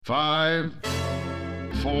5,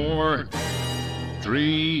 4,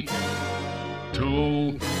 3,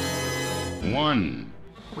 2, 1.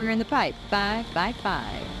 We're in the pipe. 5 by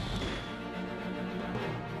 5.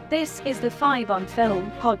 This is the 5 on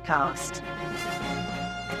Film podcast.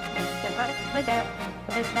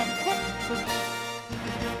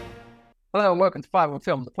 Hello and welcome to 5 on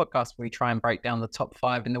Film, the podcast where we try and break down the top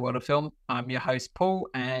 5 in the world of film. I'm your host, Paul,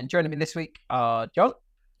 and joining me this week are John.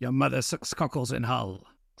 Your mother sucks cockles in Hull.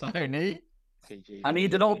 Tony. I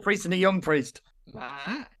need an old priest and a young priest.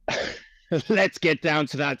 Matt. Let's get down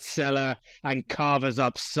to that cellar and carve us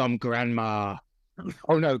up some grandma.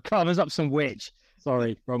 Oh no, carve us up some witch.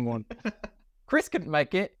 Sorry, wrong one. Chris couldn't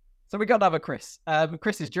make it, so we got another Chris.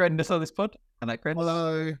 Chris is joining us on this pod. Hello, Chris.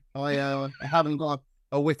 Hello. I haven't got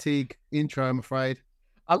a witty intro, I'm afraid.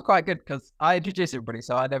 I'm quite good because I introduce everybody,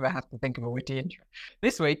 so I never have to think of a witty intro.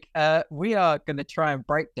 This week, we are going to try and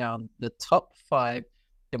break down the top 5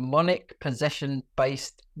 demonic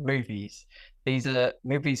possession-based movies. These are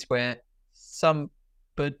movies where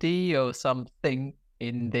somebody or something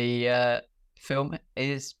in the film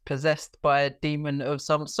is possessed by a demon of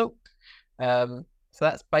some sort. So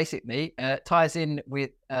that's basically ties in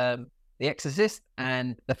with The Exorcist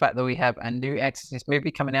and the fact that we have a new Exorcist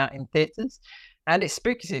movie coming out in theatres. And it's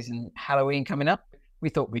spooky season, Halloween coming up. We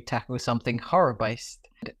thought we'd tackle something horror-based.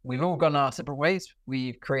 We've all gone our separate ways.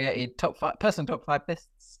 We've created personal top 5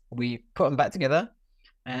 lists. We've put them back together,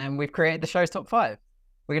 and we've created the show's top 5.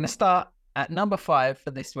 We're going to start at number 5 for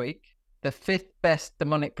this week, the 5th best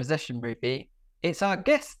demonic possession movie. It's our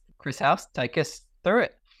guest, Chris House. Take us through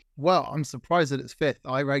it. Well, I'm surprised that it's 5th.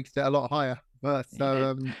 I ranked it a lot higher. But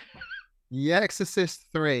The Exorcist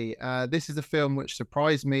 3. This is a film which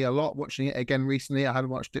surprised me a lot watching it again recently. I hadn't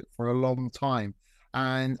watched it for a long time.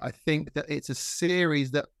 And I think that it's a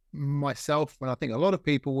series that myself, and I think a lot of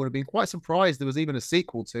people would have been quite surprised there was even a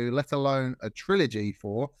sequel to, let alone a trilogy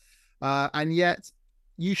for. And yet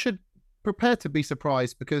you should prepare to be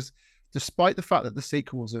surprised because despite the fact that the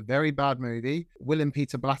sequel was a very bad movie, William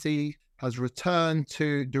Peter Blatty has returned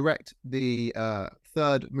to direct the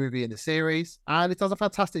third movie in the series, and it does a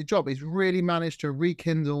fantastic job. He's really managed to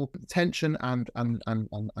rekindle tension and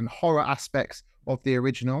horror aspects of the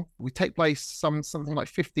original. We take place something like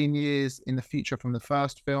 15 years in the future from the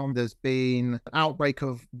first film. There's been an outbreak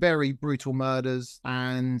of very brutal murders,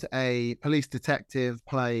 and a police detective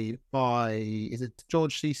played by, is it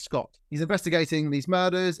George C. Scott? He's investigating these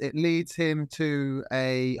murders. It leads him to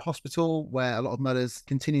a hospital where a lot of murders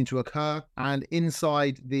continue to occur. And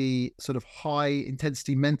inside the sort of high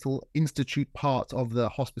intensity mental institute part of the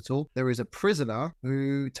hospital, there is a prisoner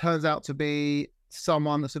who turns out to be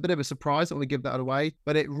someone that's a bit of a surprise. I don't want to give that away,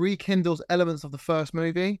 but it rekindles elements of the first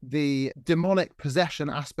movie. The demonic possession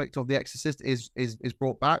aspect of The Exorcist is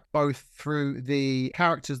brought back, both through the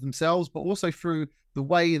characters themselves, but also through the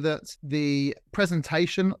way that the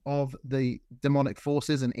presentation of the demonic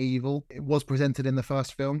forces and evil was presented in the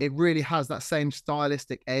first film. It really has that same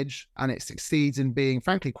stylistic edge, and it succeeds in being,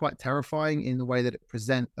 frankly, quite terrifying in the way that it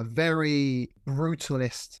presents a very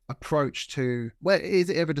brutalist approach to, where is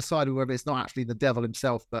it ever decided whether it's not actually the devil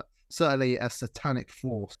himself, but certainly a satanic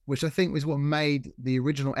force, which I think was what made the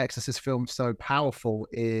original Exorcist film so powerful,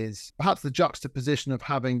 is perhaps the juxtaposition of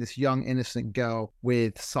having this young innocent girl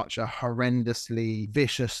with such a horrendously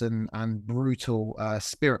vicious and brutal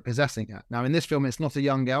spirit possessing her. Now in this film it's not a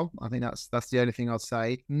young girl. I think that's the only thing I'd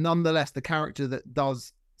say. Nonetheless, the character that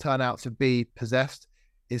does turn out to be possessed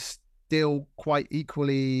is still quite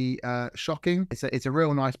equally shocking. It's a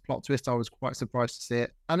real nice plot twist. I was quite surprised to see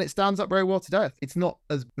it, and it stands up very well today. It's not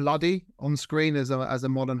as bloody on screen as a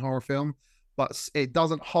modern horror film, but it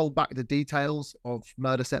doesn't hold back the details of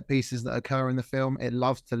murder set pieces that occur in the film. It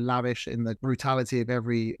loves to lavish in the brutality of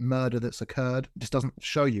every murder that's occurred. It just doesn't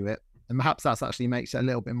show you it. And perhaps that actually makes it a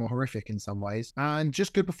little bit more horrific in some ways. And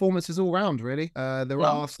just good performances all round, really. There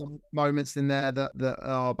are some moments in there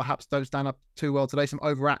that perhaps don't stand up too well today, some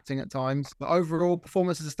overacting at times. But overall,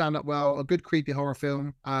 performances stand up well. A good creepy horror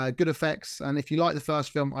film, good effects. And if you like the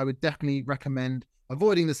first film, I would definitely recommend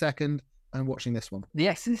avoiding the second and watching this one. The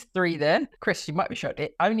Exorcist 3 then. Chris, you might be shocked.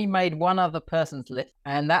 It only made one other person's list,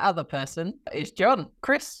 and that other person is John.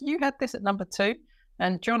 Chris, you had this at number 2.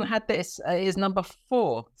 And John had this is number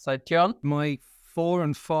 4. So, John? My 4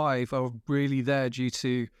 and 5 are really there due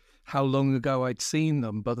to how long ago I'd seen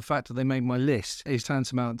them, but the fact that they made my list is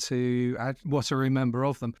tantamount to what I remember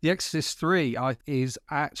of them. The Exorcist 3 is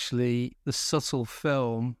actually the subtle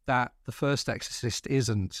film that the first Exorcist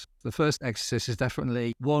isn't. The first Exorcist is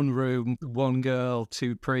definitely one room, one girl,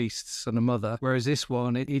 two priests and a mother, whereas this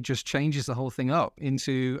one, it just changes the whole thing up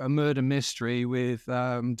into a murder mystery with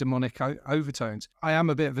demonic overtones. I am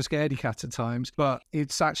a bit of a scaredy cat at times, but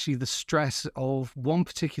it's actually the stress of one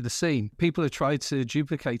particular scene. People have tried to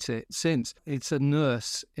duplicate it since. It's a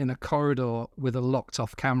nurse in a corridor with a locked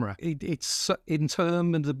off camera. It's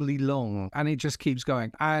interminably long and it just keeps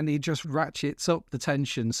going and it just ratchets up the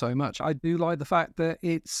tension so much. I do like the fact that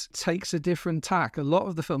it takes a different tack. A lot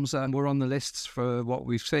of the films that were on the lists for what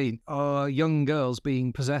we've seen are young girls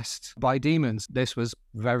being possessed by demons. This was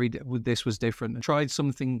different and tried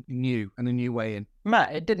something new and a new way in.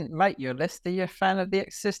 Matt, it didn't make your list. Are you a fan of The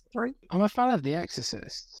Exorcist 3? I'm a fan of The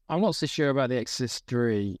Exorcist. I'm not so sure about The Exorcist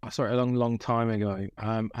 3. I saw it a long time ago.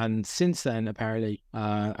 And since then, apparently,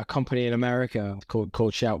 a company in America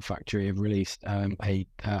called Shout Factory have released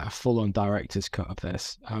a full-on director's cut of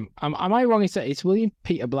this. Am I wrong in saying it's William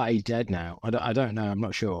Peter Blatty dead now? I don't know. I'm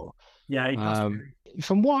not sure. Yeah.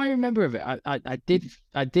 From what I remember of it, I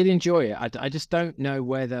did enjoy it. I just don't know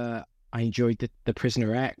whether I enjoyed the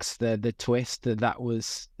Prisoner X, the twist that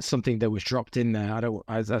was something that was dropped in there.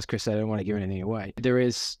 As Chris said, I don't want to give anything away. There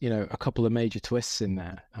is, a couple of major twists in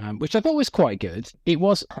there, which I thought was quite good. It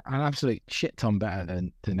was an absolute shit ton better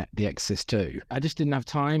than The Exorcist 2. I just didn't have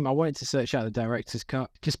time. I wanted to search out the director's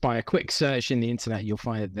cut. Just by a quick search in the internet, you'll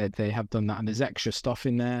find that they have done that, and there's extra stuff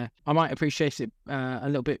in there. I might appreciate it a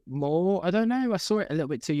little bit more. I don't know. I saw it a little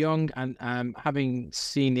bit too young, and having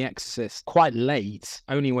seen The Exorcist quite late,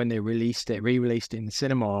 only when they re-released it in the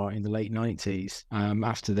cinema in the late 90s,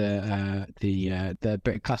 after the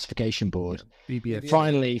British Classification Board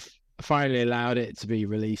finally allowed it to be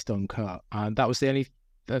released uncut. That was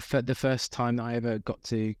the first time that I ever got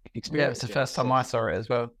to experience. Yeah, it was the first time I saw it as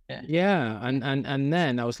well. Yeah, and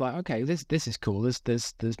then I was like, okay, this is cool.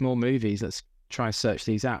 There's more movies. Let's try and search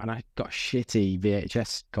these out, and I got a shitty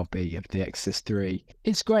VHS copy of The Exorcist 3.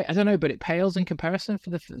 It's great. I don't know, but it pales in comparison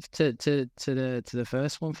to the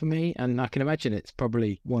first one for me, and I can imagine it's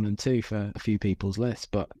probably 1 and 2 for a few people's lists.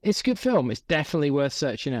 But it's a good film. It's definitely worth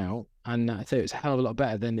searching out, and I think it's a hell of a lot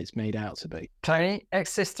better than it's made out to be. Tony,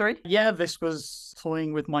 Exorcist 3? Yeah, this was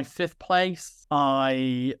toying with my 5th place.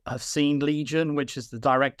 I have seen Legion, which is the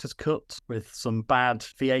director's cut with some bad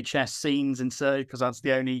VHS scenes inserted, because that's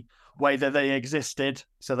the only way that they existed,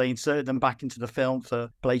 so they inserted them back into the film for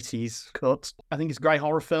Blatty's cut. I think it's a great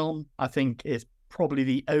horror film. I think it's probably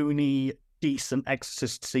the only decent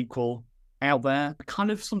Exorcist sequel out there. I kind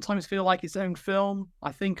of sometimes feel like its own film,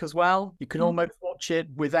 I think, as well. You can almost watch it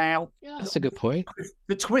without... Yeah, that's a good point.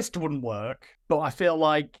 The twist wouldn't work, but I feel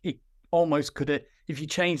like it almost could... If you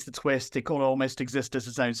change the twist, it could almost exist as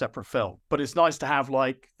its own separate film. But it's nice to have,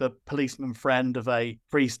 like, the policeman friend of a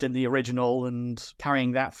priest in the original and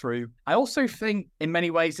carrying that through. I also think, in many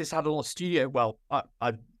ways, this had a lot of studio... Well,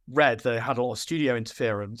 I read that it had a lot of studio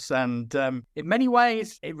interference. And in many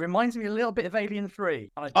ways, it reminds me a little bit of Alien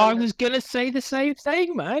 3. I was going to say the same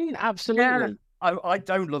thing, man. Absolutely. Yeah, I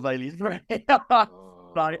don't love Alien 3.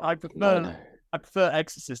 I prefer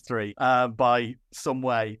Exorcist 3 by some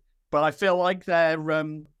way. But I feel like they're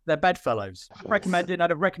bedfellows. I'd recommend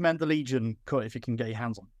the Legion cut if you can get your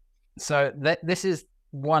hands on. So this is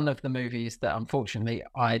one of the movies that unfortunately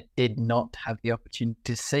I did not have the opportunity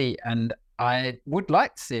to see, and I would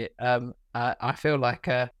like to see it. I feel like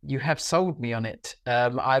you have sold me on it.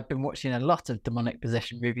 I've been watching a lot of demonic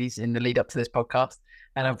possession movies in the lead up to this podcast,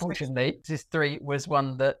 and unfortunately, this 3 was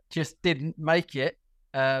one that just didn't make it,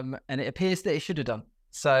 and it appears that it should have done.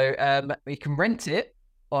 So we can rent it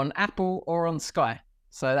on Apple or on Sky.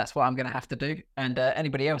 So that's what I'm going to have to do. And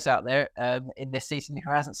anybody else out there in this season who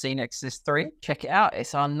hasn't seen Exorcist 3, check it out.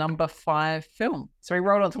 It's our number 5 film. So we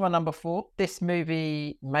roll on to our number 4. This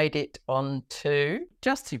movie made it onto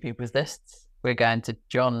just 2 people's lists. We're going to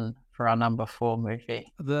John for our number 4 movie.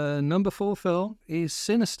 The number 4 film is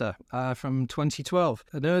Sinister from 2012,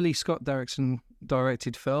 an early Scott Derrickson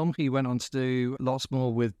directed film. He went on to do lots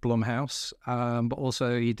more with Blumhouse, but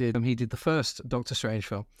also he did the first Doctor Strange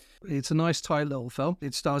film. It's a nice, tight little film.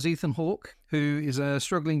 It stars Ethan Hawke, who is a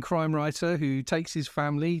struggling crime writer who takes his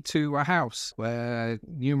family to a house where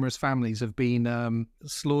numerous families have been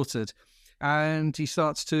slaughtered. And he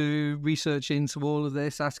starts to research into all of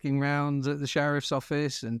this, asking around at the sheriff's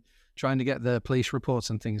office and trying to get the police reports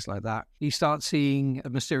and things like that. He starts seeing a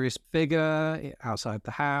mysterious figure outside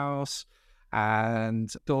the house.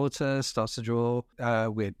 and daughter starts to draw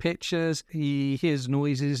weird pictures. He hears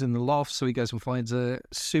noises in the loft, so he goes and finds a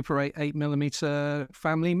Super 8mm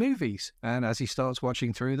family movies. And as he starts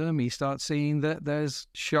watching through them, he starts seeing that there's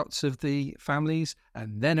shots of the families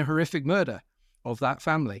and then a horrific murder of that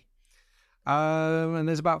family. And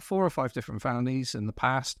there's about 4 or 5 different families in the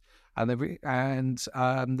past. And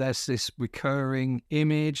there's this recurring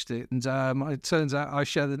image that, and it turns out I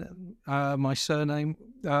share my surname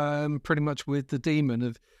pretty much with the demon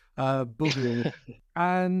of Boogaloo.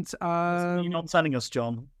 And You're not telling us,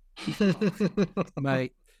 John.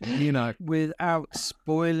 mate, you know, without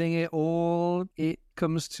spoiling it all, it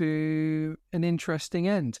comes to an interesting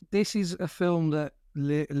end. This is a film that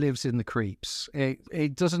lives in the creeps.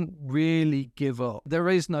 It doesn't really give up. There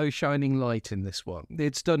is no shining light in this one.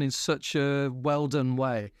 It's done in such a well done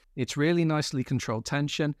way. It's really nicely controlled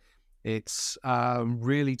tension. It's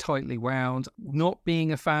really tightly wound. Not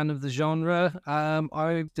being a fan of the genre,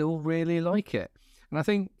 I still really like it. And I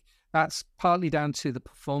think that's partly down to the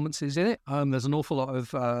performances in it. There's an awful lot of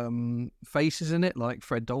faces in it, like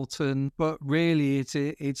Fred Dalton, but really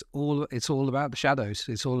it's all about the shadows.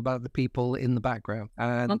 It's all about the people in the background,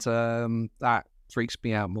 and that freaks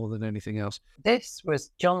me out more than anything else. This was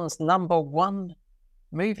John's number 1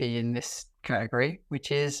 movie in this category,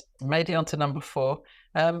 which is made it onto number 4.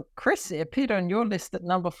 Chris, it appeared on your list at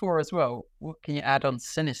number 4 as well. What can you add on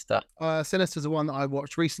Sinister? Sinister's the one that I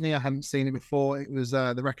watched recently. I hadn't seen it before. It was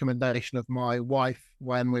the recommendation of my wife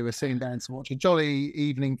when we were sitting down to watch a jolly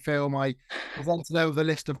evening film. I wanted over the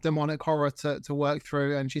list of demonic horror to work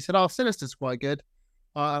through, and she said, "Oh, Sinister's quite good."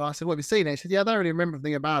 And I said, "Well, have you seen it?" She said, "Yeah, I don't really remember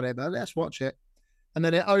anything about it, but let's watch it." And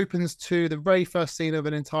then it opens to the very first scene of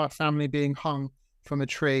an entire family being hung from a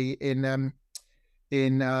tree in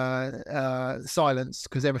silence,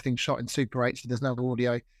 because everything's shot in Super 8, so there's no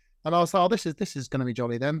audio. And I was like, "Oh, this is going to be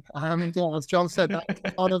jolly then." Yeah, as John said,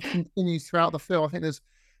 that kind of continues throughout the film. I think there's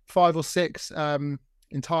 5 or 6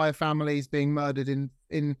 entire families being murdered in.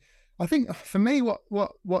 I think for me,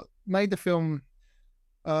 what made the film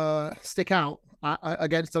stick out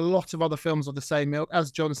against a lot of other films of the same ilk,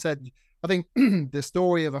 as John said, I think the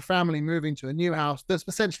story of a family moving to a new house that's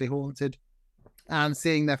essentially haunted and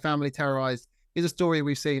seeing their family terrorized is a story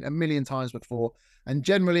we've seen a million times before. And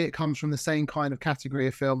generally it comes from the same kind of category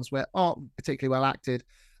of films where aren't particularly well acted,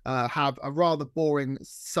 have a rather boring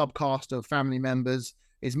subcast of family members,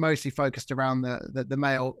 is mostly focused around the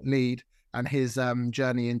male lead and his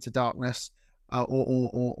journey into darkness,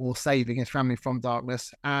 or saving his family from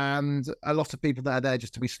darkness, and a lot of people that are there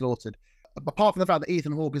just to be slaughtered. Apart from the fact that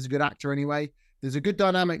Ethan Hawke is a good actor anyway, there's a good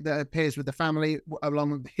dynamic that appears with the family,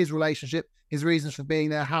 along with his relationship, his reasons for being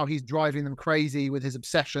there, how he's driving them crazy with his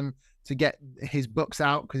obsession to get his books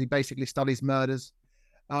out, because he basically studies murders.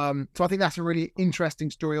 So I think that's a really interesting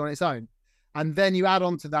story on its own. And then you add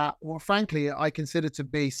on to that what, frankly, I consider to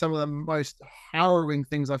be some of the most harrowing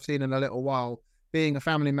things I've seen in a little while. Being a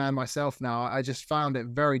family man myself now, I just found it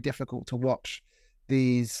very difficult to watch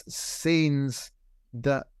these scenes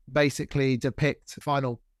that basically depict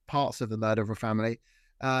final parts of the murder of a family.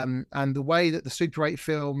 And the way that the Super 8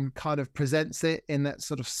 film kind of presents it in that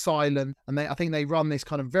sort of silent, and I think they run this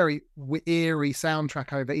kind of very eerie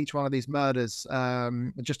soundtrack over each one of these murders,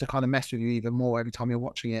 just to kind of mess with you even more every time you're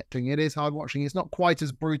watching it. It is hard watching. It's not quite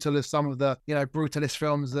as brutal as some of the, brutalist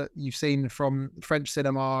films that you've seen from French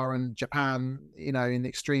cinema and Japan, in the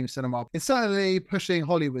extreme cinema. It's certainly pushing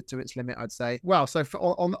Hollywood to its limit, I'd say. Well, so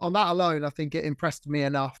on that alone, I think it impressed me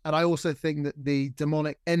enough. And I also think that the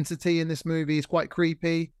demonic entity in this movie is quite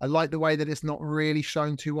creepy. I like the way that it's not really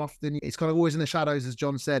shown too often. It's kind of always in the shadows, as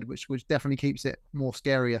John said, which definitely keeps it more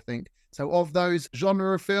scary, I think. So of those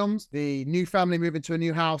genre of films, the new family moving to a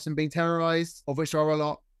new house and being terrorized, of which there are a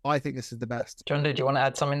lot, I think this is the best. John, did you want to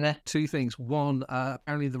add something there? 2 things. One,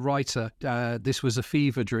 apparently the writer, this was a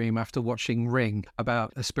fever dream after watching Ring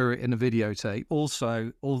about a spirit in a videotape.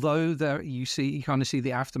 Also, although you kind of see the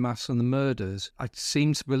aftermaths and the murders, I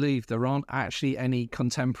seem to believe there aren't actually any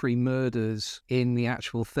contemporary murders in the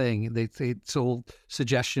actual thing. It's all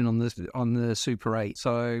suggestion on the Super 8.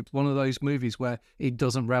 So one of those movies where it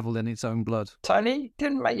doesn't revel in its own blood. Tony,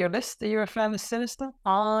 didn't make your list. Are you a fan of Sinister?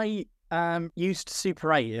 I used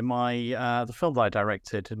Super 8 in my the film that I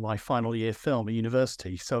directed in my final year film at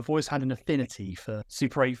university. So I've always had an affinity for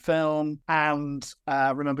Super 8 film, and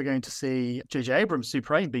remember going to see J.J. Abrams'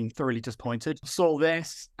 Super 8, being thoroughly disappointed. Saw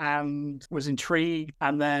this and was intrigued,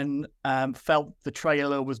 and then felt the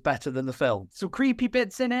trailer was better than the film. Some creepy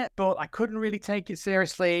bits in it, but I couldn't really take it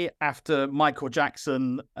seriously after Michael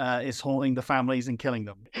Jackson is haunting the families and killing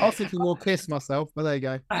them. I was thinking more Kiss myself, but there you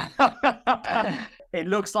go. It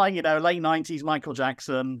looks like, late 90s Michael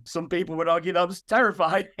Jackson. Some people would argue that was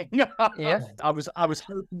terrifying. Yeah. I was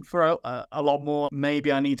hoping for a lot more.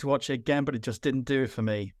 Maybe I need to watch it again, but it just didn't do it for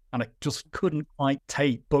me. And I just couldn't quite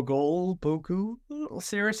take Bugle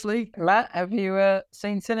seriously. Matt, have you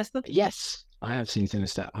seen Sinister? Yes, I have seen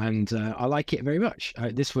Sinister, and I like it very much.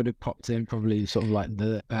 This would have popped in probably sort of like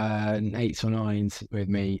the 8s or 9s with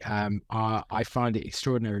me. I find it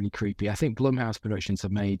extraordinarily creepy. I think Blumhouse Productions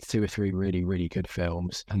have made 2 or 3 really, really good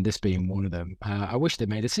films, and this being one of them. I wish they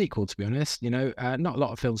made a sequel, to be honest. Not a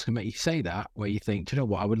lot of films can make you say that, where you think, do you know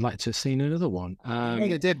what, I would like to have seen another one. I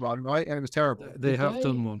think they did one, right? And it was terrible. They have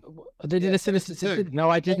done one. They did a Sinister 2?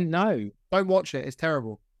 No, I didn't know. Don't watch it. It's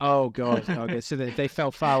terrible. Oh God! Okay, so they fell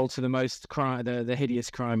foul to the most the hideous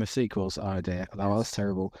crime of sequels. Oh dear, that was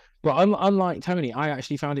terrible. But unlike Tony, I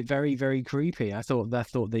actually found it very, very creepy. I thought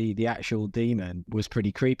the actual demon was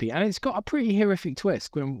pretty creepy, and it's got a pretty horrific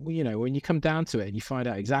twist when you come down to it and you find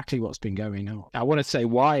out exactly what's been going on. I want to say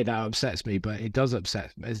why that upsets me, but it does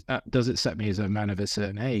upset me as a man of a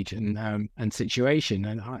certain age and situation,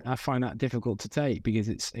 and I find that difficult to take because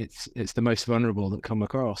it's the most vulnerable that come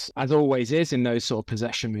across, as always is in those sort of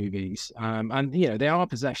possession movies. And they are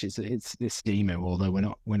possessions. It's this demon, although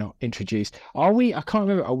we're not introduced. Are we? I can't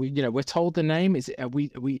remember. Are we? We're told the name. Is it? Are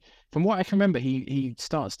we? From what I can remember, he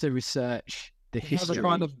starts to research the history. He's a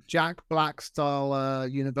kind of Jack Black style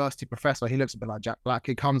university professor. He looks a bit like Jack Black.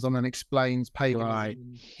 He comes on and explains paganism. Right.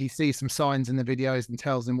 He sees some signs in the videos and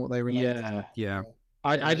tells them what they relate. Yeah.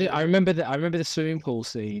 I remember the swimming pool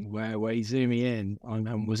scene where he's zooming in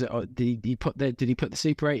and was it? Did he put the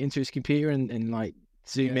Super 8 into his computer and like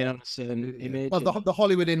zoom in on a certain image? Well, the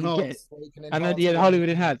Hollywood enhanced. And then the Hollywood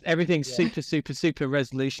enhanced. Everything's super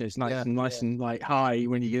resolution. It's nice and like high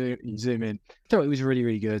when you zoom in. I thought it was really,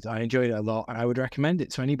 really good. I enjoyed it a lot, and I would recommend it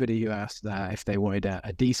to anybody who asked that if they wanted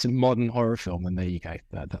a decent modern horror film. And there you go.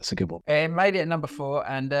 That's a good one. It made it at number 4,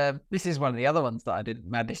 and this is one of the other ones that I didn't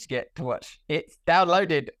manage to get to watch. It's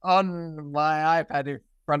downloaded on my iPad in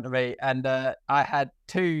front of me, and I had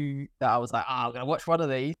 2 that I was like, I'm going to watch one of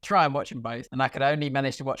these, try and watch them both, and I could only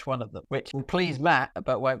manage to watch one of them, which will please Matt,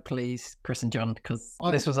 but won't please Chris and John, because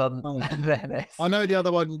this was on their list. I know the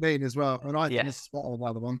other one you mean as well, and I think Yes. it's spot on the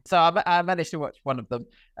other one. So I managed to watch one of them,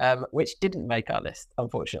 which didn't make our list,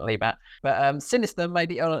 unfortunately, Matt. But Sinister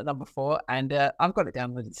made it on at number 4, and I've got it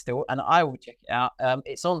downloaded still, and I will check it out.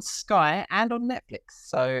 It's on Sky and on Netflix.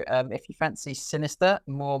 So if you fancy Sinister,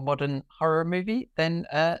 more modern horror movie, then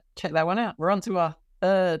check that one out. We're on to our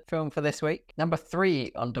 3rd film for this week, number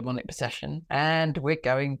 3 on demonic possession, and we're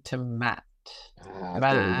going to Matt.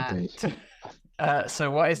 Matt. So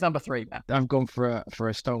what is number 3, Matt? I've gone for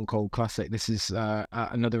a Stone Cold classic. This is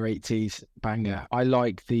another 80s banger. I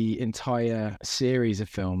like the entire series of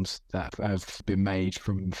films that have been made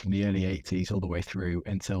from the early 80s all the way through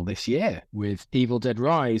until this year with Evil Dead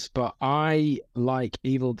Rise, but I like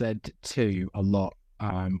Evil Dead 2 a lot.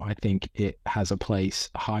 I think it has a place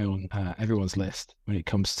high on everyone's list when it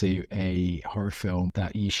comes to a horror film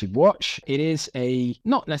that you should watch. It is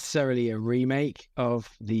not necessarily a remake of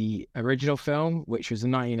the original film, which was a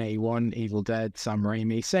 1981 Evil Dead, Sam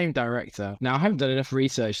Raimi, same director. Now, I haven't done enough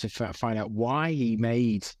research to find out why he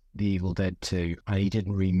made the Evil Dead 2 and he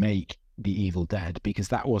didn't remake The Evil Dead, because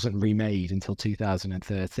that wasn't remade until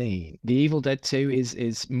 2013. The Evil Dead 2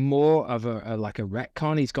 is more of a like a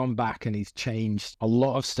retcon. He's gone back and he's changed a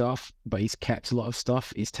lot of stuff, but he's kept a lot of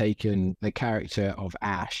stuff. He's taken the character of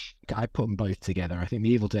Ash. I put them both together. I think The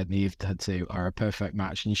Evil Dead and The Evil Dead 2 are a perfect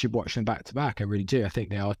match, and you should watch them back to back. I really do. I think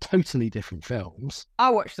they are totally different films.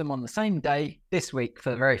 I watched them on the same day this week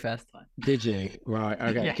for the very first time. Did you? Right.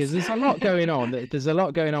 Okay. Yes. Because there's a lot going on. There's a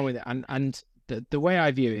lot going on with it, and the way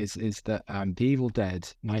I view it is that The Evil Dead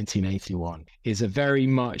 1981 is a very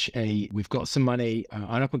much we've got some money,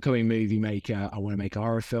 an up-and-coming movie maker, I want to make a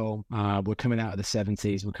horror film. We're coming out of the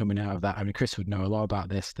 70s, we're coming out of that. I mean, Chris would know a lot about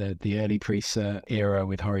this, the early pre-cert era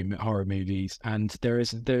with horror movies, and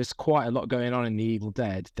there's quite a lot going on in The Evil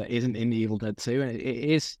Dead that isn't in The Evil Dead 2, and it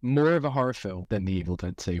is more of a horror film than The Evil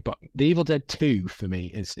Dead 2, but The Evil Dead 2 for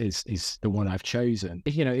me is the one I've chosen.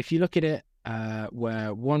 If you look at it,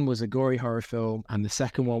 where one was a gory horror film and the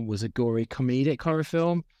second one was a gory comedic horror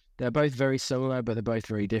film, they're both very similar, but they're both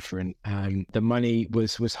very different. The money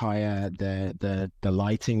was higher, the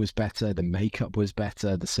lighting was better, the makeup was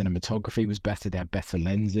better, the cinematography was better, they had better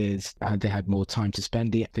lenses, they had more time to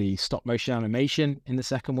spend. The stop motion animation in the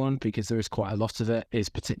second one, because there is quite a lot of it, is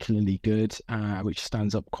particularly good, which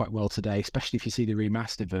stands up quite well today, especially if you see the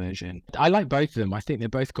remastered version. I like both of them. I think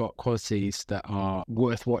they've both got qualities that are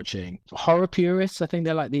worth watching. For horror purists, I think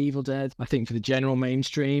they like The Evil Dead. I think for the general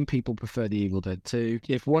mainstream, people prefer The Evil Dead 2.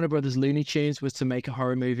 If one Warner Brothers Looney Tunes was to make a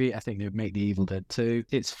horror movie, I think they would make The Evil Dead 2.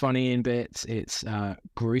 It's funny in bits, it's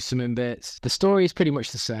gruesome in bits. The story is pretty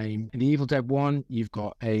much the same. In The Evil Dead 1, you've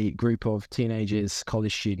got a group of teenagers,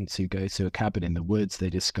 college students who go to a cabin in the woods. They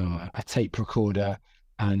discover a tape recorder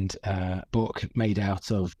and a book made out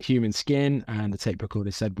of human skin. And the tape recorder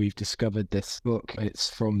said, we've discovered this book. It's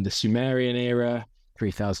from the Sumerian era,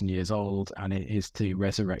 3,000 years old, and it is to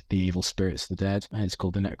resurrect the evil spirits of the dead, and it's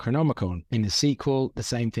called the Necronomicon. In the sequel, the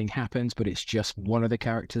same thing happens, but it's just one of the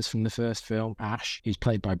characters from the first film, Ash, who's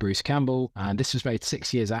played by Bruce Campbell, and this was made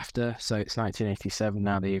 6 years after, so it's 1987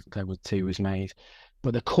 now the Evil Dead 2 was made.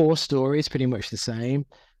 But the core story is pretty much the same,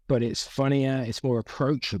 but it's funnier, it's more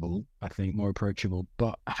approachable, I think,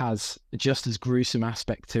 but has just as gruesome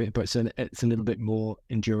aspect to it, but it's a little bit more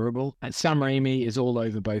endurable. And Sam Raimi is all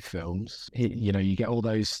over both films. You get all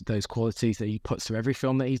those qualities that he puts to every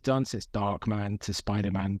film that he's done, since Darkman to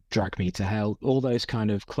Spider-Man, Drag Me to Hell, all those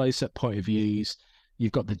kind of close-up point of views.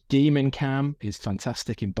 You've got the demon cam is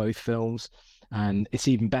fantastic in both films. And it's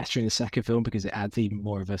even better in the second film because it adds even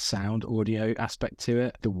more of a sound audio aspect to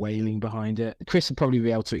it, the wailing behind it. Chris will probably be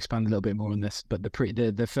able to expand a little bit more on this, but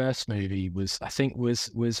the first movie was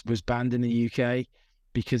banned in the UK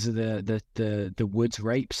because of the woods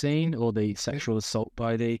rape scene, or the sexual assault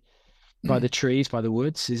by the trees, by the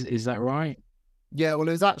woods. Is that right? Yeah, well,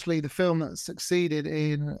 it was actually the film that succeeded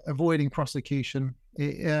in avoiding prosecution.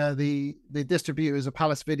 The distributors of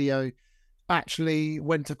Palace Video actually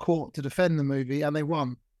went to court to defend the movie, and they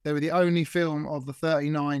won. They were the only film of the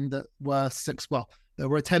 39 that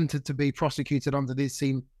were attempted to be prosecuted under the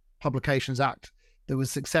Obscene Publications Act that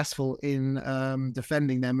was successful in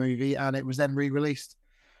defending their movie, and it was then re-released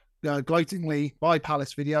gloatingly by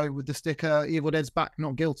Palace Video with the sticker "Evil Dead's back,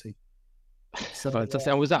 not guilty." So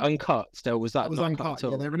was that uncut? Still, was that was not uncut?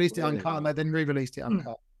 cut Yeah, they released it uncut, and they then re-released it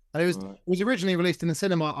uncut. And it was originally released in the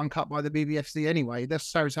cinema uncut by the BBFC anyway. That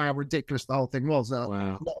shows how ridiculous the whole thing was. Wow.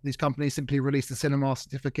 A lot of these companies simply released the cinema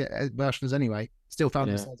certificate versions anyway. Still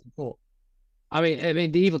found themselves in court. I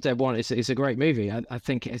mean, The Evil Dead 1 is a great movie. I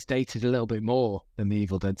think it's dated a little bit more than The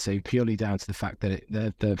Evil Dead 2, purely down to the fact that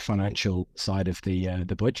the financial side of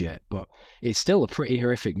the budget. But it's still a pretty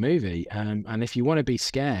horrific movie. And if you want to be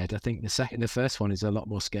scared, I think the first one is a lot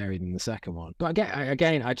more scary than the second one. But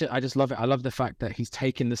again, I just love it. I love the fact that he's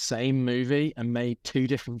taken the same movie and made two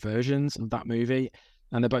different versions of that movie,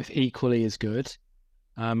 and they're both equally as good.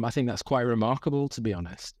 I think that's quite remarkable, to be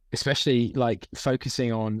honest, especially like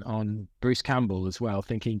focusing on Bruce Campbell as well,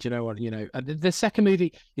 thinking, do you know what, the second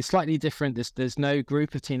movie is slightly different. There's no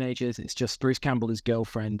group of teenagers. It's just Bruce Campbell, his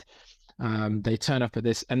girlfriend. They turn up at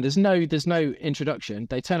this, and there's no introduction.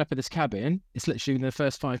 They turn up at this cabin. It's literally in the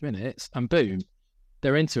first 5 minutes, and boom,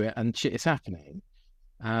 they're into it, and shit is happening.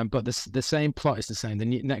 But the same plot is the same. The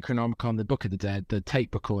Necronomicon, the Book of the Dead, the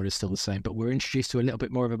tape recorder is still the same, but we're introduced to a little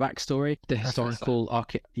bit more of a backstory. The historical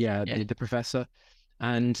the professor,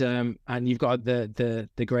 and you've got the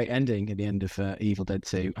great ending at the end of Evil Dead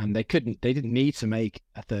 2, and they didn't need to make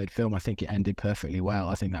a third film. I think it ended perfectly well.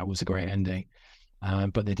 I think that was a great ending.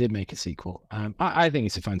 But they did make a sequel. I think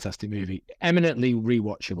it's a fantastic movie, eminently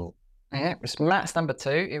rewatchable. Yeah, it was Matt's number 2.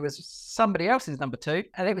 It was somebody else's number 2,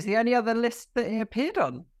 and it was the only other list that he appeared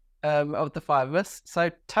on of the five of us.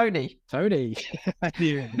 So, Tony.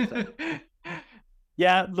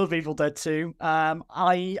 Yeah, love Evil Dead 2.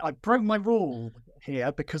 I broke my rule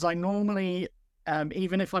here because I normally,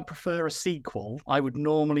 even if I prefer a sequel, I would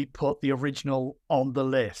normally put the original on the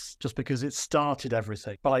list just because it started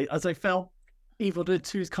everything. But as I felt Evil Dead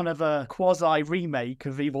 2 is kind of a quasi remake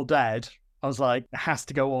of Evil Dead, I was like, it has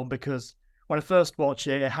to go on because when I first watched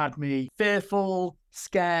it, it had me fearful,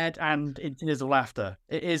 scared, and in tears of laughter.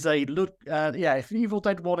 It is if Evil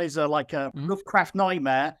Dead 1 is a Lovecraft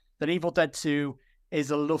nightmare, then Evil Dead 2 is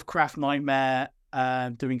a Lovecraft nightmare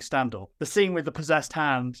doing stand-up. The scene with the possessed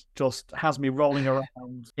hand just has me rolling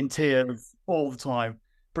around in tears all the time.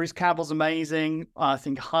 Bruce Campbell's amazing. I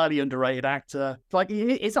think highly underrated actor.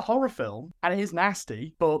 It's a horror film, and it is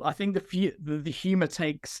nasty, but I think the humor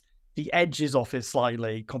takes the edges off it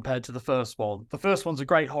slightly compared to the first one. The first one's a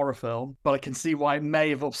great horror film, but I can see why it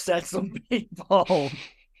may have upset some people,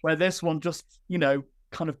 where this one just,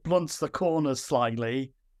 kind of blunts the corners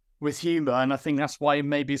slightly with humor, and I think that's why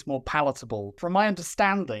maybe it's more palatable. From my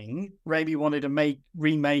understanding, Raimi wanted to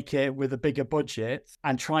remake it with a bigger budget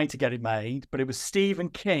and trying to get it made, but it was Stephen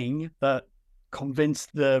King that convinced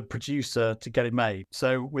the producer to get it made.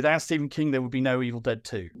 So without Stephen King, there would be no Evil Dead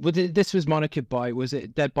 2. This was monikered by, was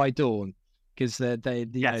it Dead by Dawn? Because the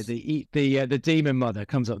demon mother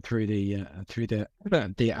comes up through the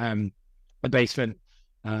basement,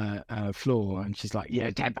 floor, and she's like, yeah,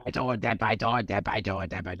 dead by door, dead by door, dead by door,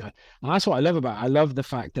 dead by door. And that's what I love about it. I love the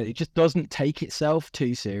fact that it just doesn't take itself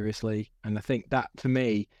too seriously. And I think that for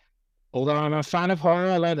me, although I'm a fan of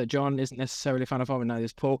horror, I know that John isn't necessarily a fan of horror, neither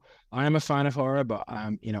is Paul. I am a fan of horror, but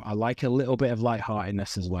I like a little bit of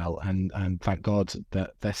lightheartedness as well. And thank God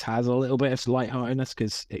that this has a little bit of lightheartedness,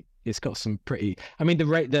 because it's got some pretty. I mean,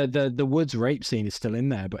 the Woods rape scene is still in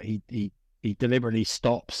there, but he deliberately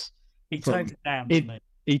stops. He tones it down, doesn't he?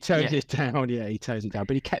 He tones it down, yeah, he tones it down.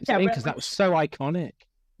 But he kept it in because that was so iconic.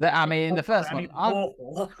 I mean, the first one,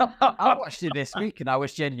 I watched it this week and I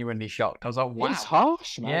was genuinely shocked. I was like, wow. It's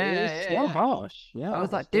harsh, man. Yeah, It's so harsh. Yeah. I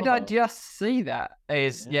was like, did I just see that?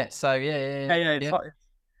 It's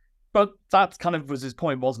But that kind of was his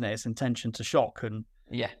point, wasn't it? His intention to shock. And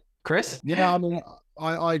yeah. Chris? Yeah, I mean,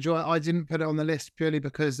 I didn't put it on the list purely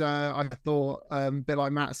because I thought, a bit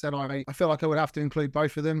like Matt said, I feel like I would have to include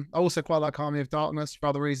both of them. I also quite like Army of Darkness for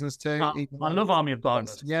other reasons too. I love Army of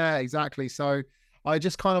Darkness. Yeah, exactly. So I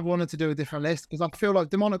just kind of wanted to do a different list because I feel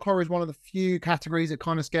like demonic horror is one of the few categories that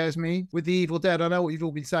kind of scares me. With The Evil Dead, I know what you've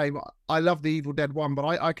all been saying, but I love The Evil Dead 1, but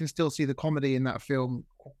I can still see the comedy in that film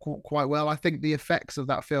quite well. I think the effects of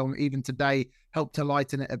that film, even today, help to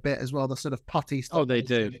lighten it a bit as well. The sort of putty stuff. Oh, they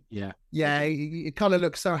do. Yeah. Yeah, it kind of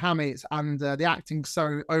looks so hammy, and the acting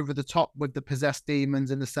so over the top with the possessed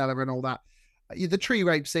demons in the cellar and all that. The tree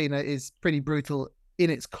rape scene is pretty brutal in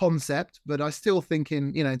its concept, but I still think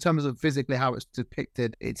in terms of physically how it's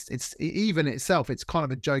depicted, it's even itself, it's kind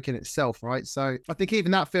of a joke in itself, right? So I think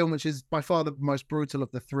even that film, which is by far the most brutal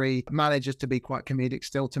of the three, manages to be quite comedic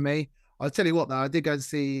still to me. I'll tell you what, though, I did go and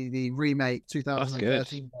see the remake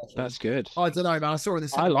 2013. That's good. I don't know, man. I saw it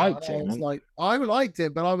this. I liked it. I liked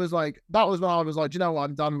it, but I was like, that was when I was like, do you know what?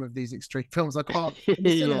 I'm done with these extreme films. I can't.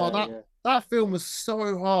 That film was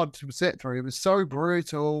so hard to sit through. It was so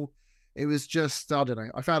brutal. It was just, I don't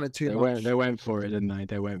know. I found it too much. They went for it, didn't they?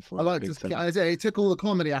 They went for it. I like to. It took all the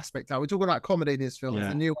comedy aspect out. We're talking about comedy in this film. Yeah.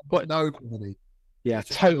 It's a new one, no comedy. Yeah,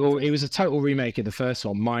 total. It was a total remake of the first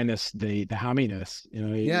one, minus the hamminess.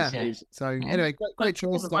 So anyway, great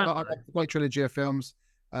choice. I got a great trilogy of films,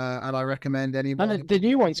 and I recommend anyone. And the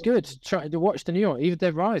new one's good. Try to watch the new one, Evil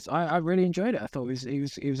Dead Rise. I really enjoyed it. I thought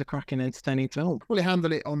it was a cracking, entertaining film. Probably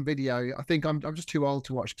handle it on video. I think I'm just too old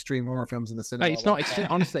to watch extreme horror films in the cinema. It's not.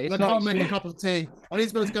 Honestly, it's I can't make a cup of tea. I need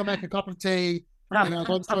to go make a cup of tea. I'll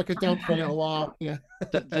go smoke a dog for a little while. Yeah.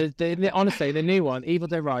 Honestly, the new one, Evil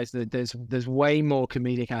Dead Rise, there's way more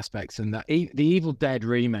comedic aspects than that. The Evil Dead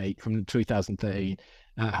remake from 2013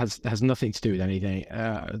 has nothing to do with anything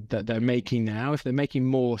that they're making now. If they're making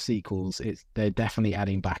more sequels, they're definitely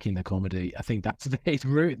adding back in the comedy. I think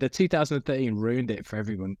the 2013 ruined it for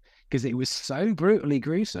everyone because it was so brutally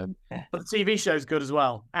gruesome. Yeah. But the TV show's good as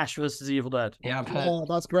well. Ash vs. Evil Dead. Yeah, I've heard. Oh,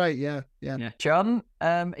 that's great. Yeah. John,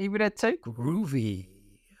 Evil Dead 2? Groovy.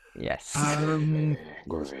 Yes.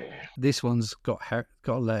 This one's got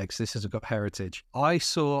legs. This has got heritage. I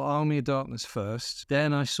saw Army of Darkness first,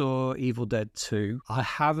 then I saw Evil Dead 2. I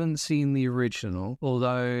haven't seen the original,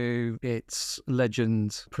 although its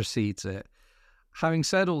legend precedes it. Having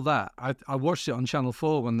said all that, I watched it on Channel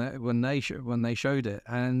 4 when they showed it,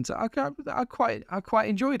 and I quite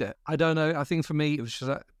enjoyed it. I don't know. I think for me it was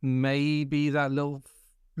just maybe that little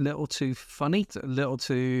too funny, a little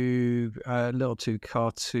too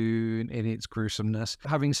cartoon in its gruesomeness.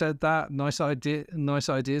 Having said that, nice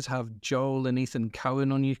ideas. Have Joel and Ethan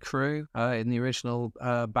Coen on your crew in the original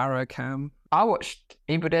Barrowcam. I watched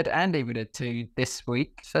Evil Dead and Evil Dead 2 this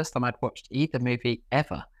week. First time I'd watched either movie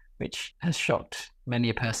ever, which has shocked many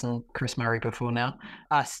a person, Chris Murray, before now.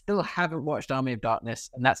 I still haven't watched Army of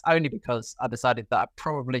Darkness, and that's only because I decided that I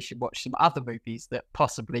probably should watch some other movies that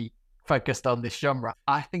possibly focused on this genre.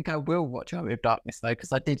 I think I will watch Army of Darkness though,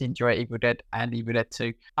 because I did enjoy Evil Dead and Evil Dead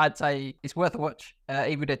 2. I'd say it's worth a watch.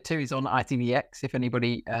 Evil Dead 2 is on ITVX if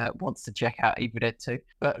anybody wants to check out Evil Dead 2.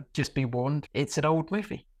 But just be warned, it's an old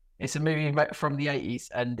movie. It's a movie from the 80s,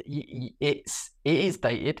 and it is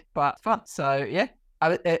dated, but fun. So yeah.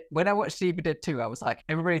 When I watched Evil Dead 2, I was like,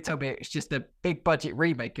 everybody told me it's just a big budget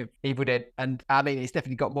remake of Evil Dead. And I mean, it's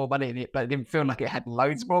definitely got more money in it, but it didn't feel like it had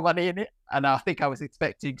loads more money in it. And I think I was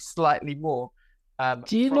expecting slightly more.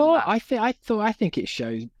 Do you know what? I think it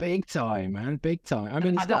shows big time, man. Big time. I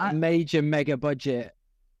mean, it's not a major mega budget.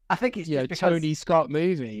 I think it's just because Tony Scott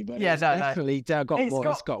movie, but it's definitely got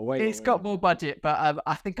more. It's got more budget, but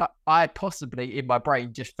I think I possibly in my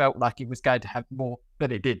brain just felt like it was going to have more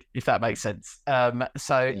than it did, if that makes sense.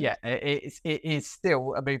 It is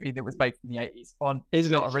still a movie that was made from the 80s on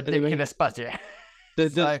not a ridiculous budget.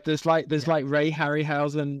 There's like Ray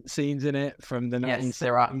Harryhausen scenes in it from the Yes,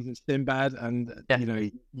 there are. 1970s and Sinbad, and Yeah. you know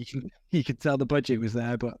you can tell the budget was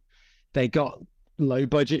there, but they got low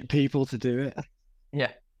budget people to do it.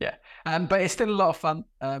 Yeah. But it's still a lot of fun.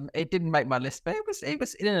 It didn't make my list, but it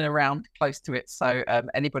was in and around close to it. So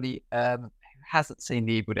anybody who hasn't seen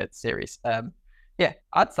the Evil Dead series,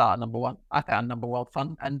 I'd start at number one. I found number one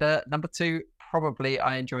fun, and number two probably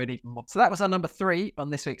I enjoyed even more. So that was our number three on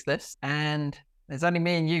this week's list, and there's only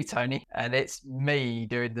me and you, Tony, and it's me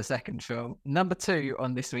doing the second film. Number two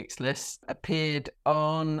on this week's list appeared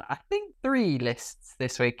on, I think, 3 lists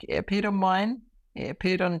this week. It appeared on mine, it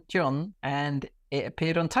appeared on John, and it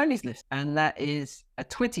appeared on Tony's list. And that is a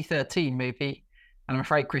 2013 movie. And I'm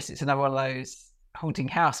afraid, Chris, it's another one of those haunting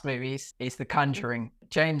house movies. It's The Conjuring.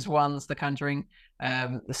 James Wan's The Conjuring,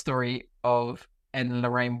 the story of Ed and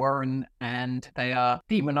Lorraine Warren, and they are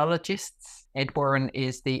demonologists. Ed Warren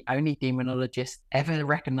is the only demonologist ever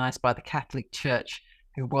recognized by the Catholic Church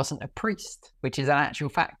who wasn't a priest, which is an actual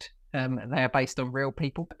fact. They are based on real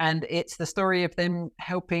people. And it's the story of them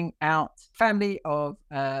helping out family of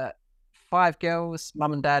 5 girls,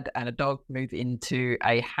 mum and dad, and a dog move into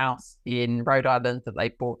a house in Rhode Island that they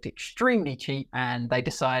bought extremely cheap. And they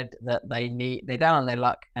decide that they're down on their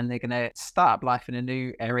luck and they're going to start up life in a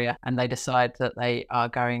new area. And they decide that they are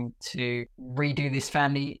going to redo this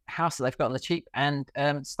family house that they've got on the cheap and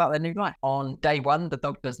start their new life. On day one, the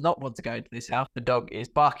dog does not want to go into this house. The dog is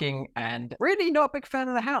barking and really not a big fan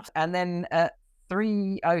of the house. And then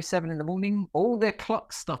 3:07 in the morning, all their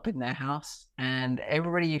clocks stop in their house, and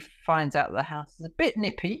everybody finds out the house is a bit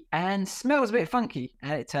nippy and smells a bit funky.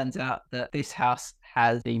 And it turns out that this house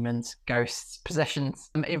has demons, ghosts,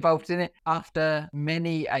 possessions involved in it. After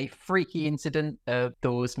many a freaky incident of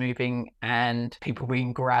doors moving and people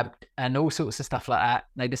being grabbed and all sorts of stuff like that,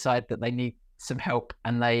 they decide that they need some help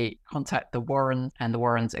and they contact the Warrens, and the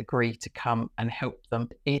Warrens agree to come and help them.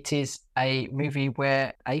 It is a movie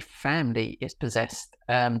where a family is possessed.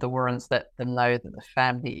 The Warrens let them know that the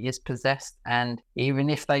family is possessed, and even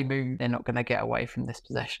if they move, they're not going to get away from this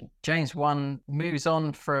possession. James Wan moves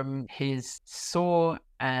on from his Saw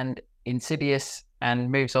and Insidious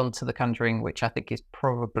and moves on to The Conjuring, which I think is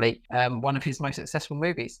probably one of his most successful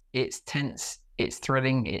movies. It's tense, it's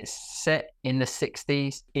thrilling, it's set in the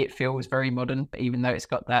 60s. It feels very modern, even though it's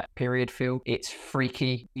got that period feel. It's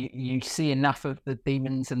freaky. You see enough of the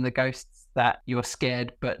demons and the ghosts that you're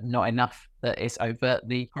scared, but not enough that it's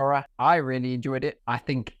overtly horror. I really enjoyed it. I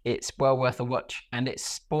think it's well worth a watch, and it's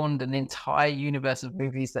spawned an entire universe of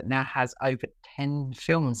movies that now has over 10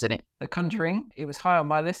 films in it. The Conjuring, it was high on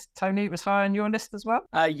my list. Tony, it was high on your list as well?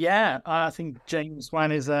 I think James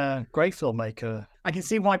Wan is a great filmmaker. I can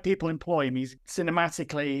see why people employ him. He's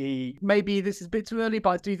cinematically, maybe this is a bit too early,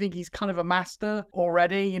 but I do think he's kind of a master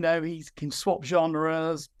already. You know, he can swap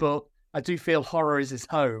genres, but I do feel horror is his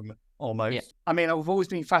home. Almost. Yeah. I mean, I've always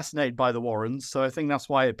been fascinated by the Warrens, so I think that's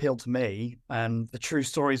why it appealed to me and the true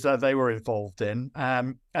stories that they were involved in. A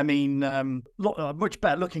much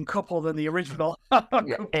better looking couple than the original.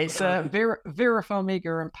 It's Vera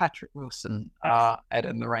Farmiga and Patrick Wilson are Ed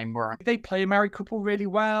and Lorraine Warren. They play a married couple really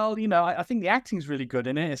well. You know, I think the acting's really good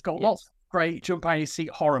in it. It's got lots of great jump out of your seat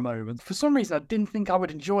horror moments. For some reason, I didn't think I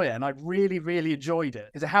would enjoy it, and I really, really enjoyed it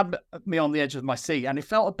because it had me on the edge of my seat, and it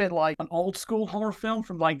felt a bit like an old school horror film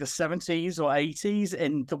from like the 70s or 80s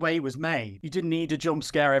in the way it was made. You didn't need a jump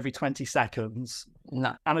scare every 20 seconds.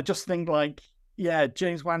 No. And I just think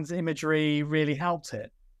James Wan's imagery really helped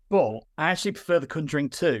it. But I actually prefer The Conjuring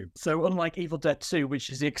 2. So unlike Evil Dead 2,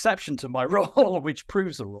 which is the exception to my rule, which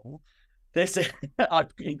proves the rule,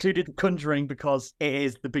 I've included The Conjuring because it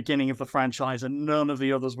is the beginning of the franchise and none of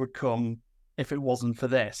the others would come if it wasn't for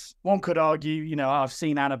this. One could argue, you know, I've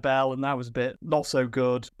seen Annabelle and that was a bit not so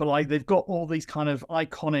good, but like they've got all these kind of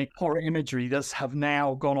iconic horror imagery that have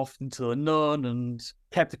now gone off into The Nun and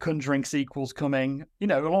kept the Conjuring sequels coming. You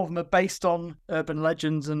know, a lot of them are based on urban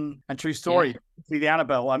legends and true story. Yeah. The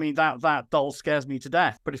Annabelle, I mean, that doll scares me to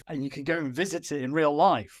death, but and you can go and visit it in real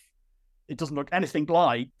life. It doesn't look anything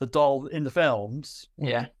like the doll in the films.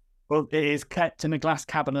 Yeah. Well, it is kept in a glass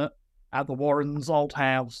cabinet at the Warrens' old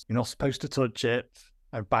house. You're not supposed to touch it.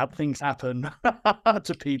 And bad things happen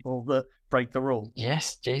to people that break the rules.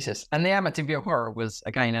 Yes, Jesus. And the Amityville Horror was,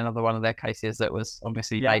 again, another one of their cases that was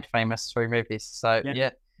obviously made famous through movies. So,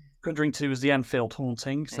 yeah. Conjuring 2 was the Enfield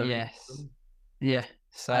haunting. So yes. Yeah.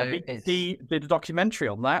 So he did a documentary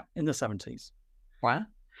on that in the 70s. Wow.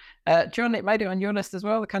 John, it made it on your list as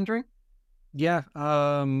well, The Conjuring? Yeah,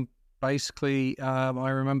 basically, I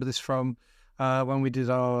remember this from when we did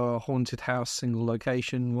our haunted house single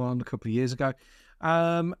location one a couple of years ago.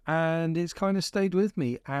 and it's kind of stayed with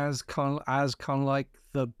me as kind of like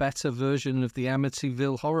the better version of the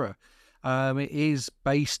Amityville Horror. It is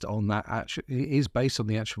based on the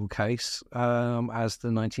actual case, as the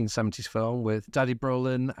 1970s film with Daddy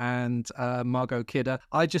Brolin and Margot Kidder.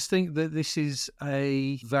 I just think that this is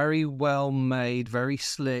a very well made, very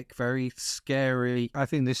slick, very scary. I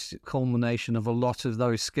think this is a culmination of a lot of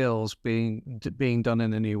those skills being done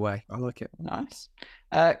in a new way. I like it. Nice.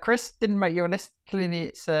 Chris, didn't make your list. Clearly,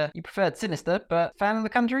 it's you preferred Sinister, but fan of The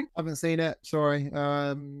Conjuring? Haven't seen it. Sorry. It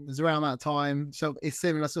was around that time. So it's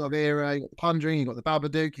similar sort of era. You got The Conjuring, you got The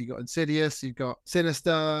Babadook, you got Insidious, you've got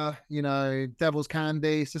Sinister, Devil's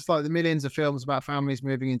Candy. It's just like the millions of films about families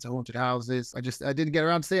moving into haunted houses. I didn't get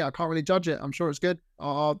around to see it. I can't really judge it. I'm sure it's good.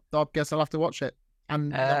 I guess I'll have to watch it.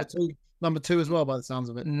 And number two as well, by the sounds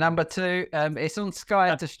of it. Number 2, it's on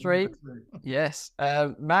Sky to stream. Yes.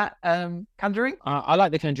 Matt, Conjuring? I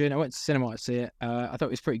like The Conjuring. I went to cinema to see it. I thought it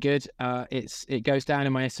was pretty good. It goes down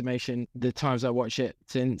in my estimation the times I watch it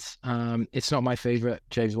since. It's not my favorite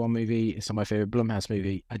James Wan movie. It's not my favorite Blumhouse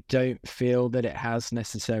movie. I don't feel that it has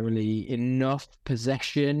necessarily enough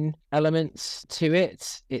possession elements to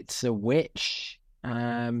it. It's a witch,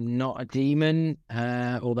 not a demon.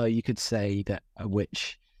 Although you could say that a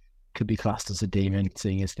witch could be classed as a demon,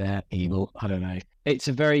 seeing as they're evil. I don't know. It's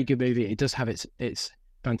a very good movie. It does have its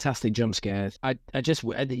fantastic jump scares. I just,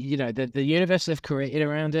 the universe they've created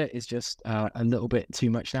around it is just a little bit too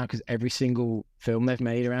much now, because every single film they've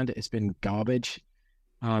made around it has been garbage.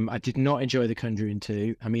 I did not enjoy The Conjuring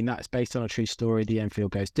 2. I mean, that's based on a true story. The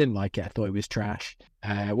Enfield Ghost didn't like it. I thought it was trash.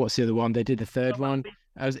 What's the other one? They did the third one.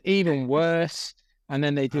 It was even worse. And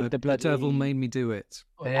then they did the bloody Devil Made Me Do It.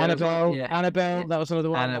 Annabelle. Yeah. Annabelle, that was another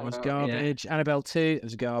one. That was Annabelle, garbage. Annabelle 2, it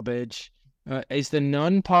was garbage. Is the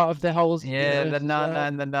Nun part of the whole? Yeah, the Nun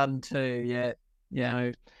and the Nun 2. Yeah.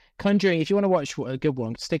 No. Conjuring. If you want to watch a good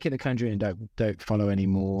one, stick in The Conjuring and don't follow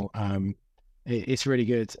anymore. It's really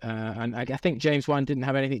good. And I think James Wan didn't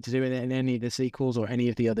have anything to do with it in any of the sequels or any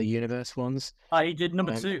of the other universe ones. He did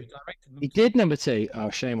number 2. He did number 2.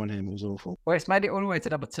 Oh, shame on him. It was awful. Well, it's made it all the way to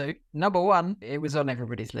number 2. Number 1, it was on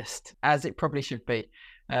everybody's list, as it probably should be.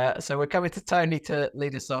 So we're coming to Tony to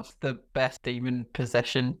lead us off the best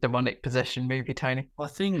demonic possession movie, Tony. I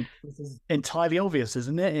think this is entirely obvious,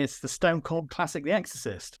 isn't it? It's the Stone Cold classic, The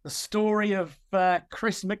Exorcist. The story of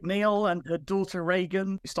Chris McNeil and her daughter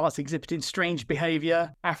Reagan, who starts exhibiting strange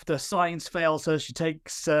behavior. After science fails her, she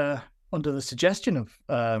takes under the suggestion of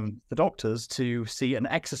the doctors to see an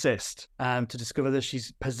exorcist to discover that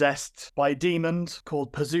she's possessed by a demon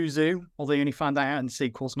called Pazuzu, although you only found that out in the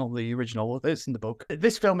sequels, not the original. It's in the book.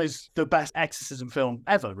 This film is the best exorcism film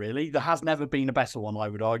ever, really. There has never been a better one, I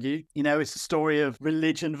would argue. It's a story of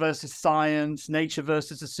religion versus science, nature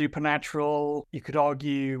versus the supernatural. You could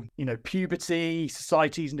argue, puberty,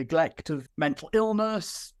 society's neglect of mental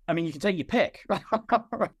illness. I mean, you can take your pick.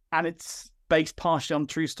 And it's based partially on a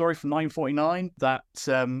true story from 1949 that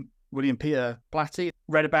William Peter Blatty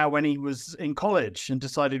read about when he was in college and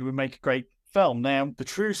decided would make a great film. Now, the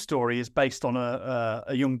true story is based on a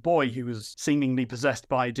young boy who was seemingly possessed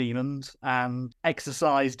by demons and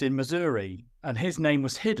exorcised in Missouri. And his name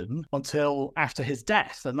was hidden until after his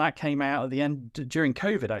death. And that came out at the end during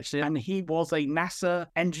COVID, actually. And he was a NASA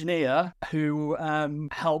engineer who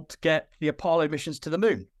helped get the Apollo missions to the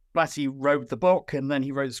moon. Blatty wrote the book and then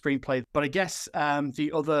he wrote the screenplay. But I guess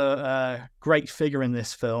the other great figure in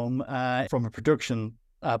this film, from a production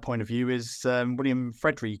point of view, is William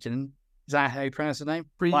Friedkin. Is that how you pronounce his name?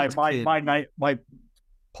 My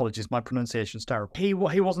apologies, my pronunciation's terrible. He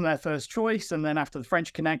wasn't their first choice, and then after the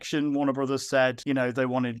French Connection, Warner Brothers said, they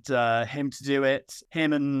wanted him to do it.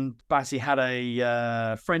 Him and Blatty had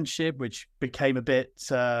a friendship, which became a bit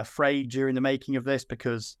frayed during the making of this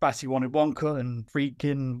because Blatty wanted one cut and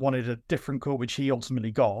Friedkin wanted a different cut, which he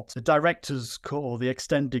ultimately got. The director's cut, or the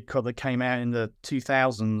extended cut that came out in the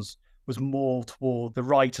 2000s, was more toward the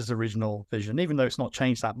writer's original vision, even though it's not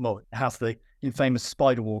changed that much. It has the infamous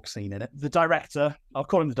spider walk scene in it. The director, I'll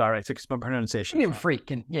call him the director because my pronunciation. William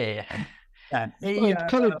Friedkin, yeah.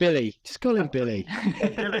 Call him Billy. Just call him Billy.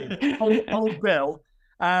 Billy. Old Bill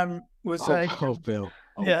was Old Bill.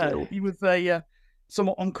 Bill. He was a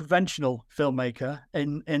somewhat unconventional filmmaker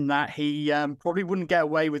in that he probably wouldn't get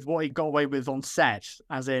away with what he got away with on set,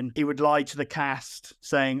 as in he would lie to the cast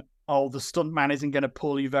saying, oh, the stuntman isn't going to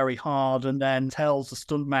pull you very hard, and then tells the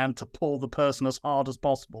stuntman to pull the person as hard as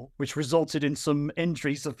possible, which resulted in some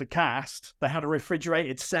injuries of the cast. They had a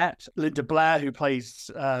refrigerated set. Linda Blair, who plays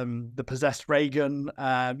the possessed Reagan,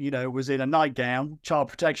 was in a nightgown, child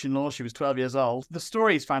protection law. She was 12 years old. The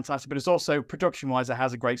story is fantastic, but it's also, production-wise, it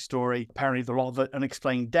has a great story. Apparently, there are a lot of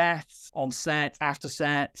unexplained deaths on set,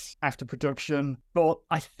 after production. But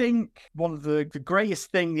I think one of the greatest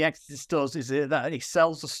thing The Exorcist does is that it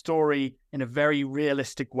sells the story in a very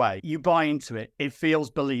realistic way. You buy into it. It feels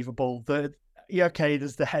believable. Okay,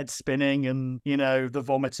 there's the head spinning and, the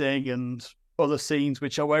vomiting and other scenes,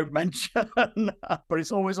 which I won't mention, but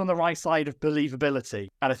it's always on the right side of believability.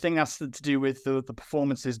 And I think that's to do with the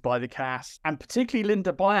performances by the cast, and particularly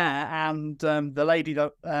Linda Blair and the lady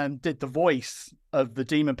that did the voice of the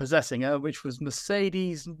demon possessing her, which was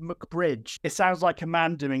Mercedes McBridge. It sounds like a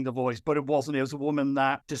man doing the voice, but it wasn't. It was a woman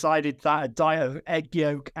that decided that a diet of egg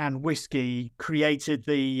yolk and whiskey created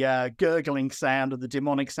the gurgling sound, or the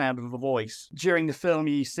demonic sound of the voice. During the film,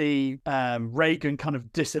 you see Reagan kind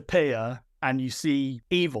of disappear, and you see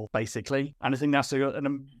evil, basically. And I think that's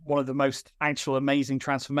one of the most actual amazing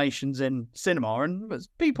transformations in cinema. And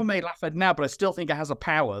people may laugh at it now, but I still think it has a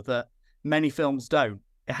power that many films don't.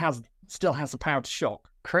 It still has the power to shock.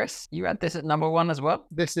 Chris, you had this at number 1 as well?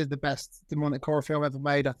 This is the best demonic horror film ever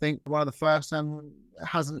made. I think one of the first, and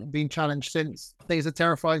hasn't been challenged since. I think it's a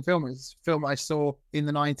terrifying film. It's a film I saw in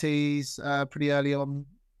the 90s, pretty early on.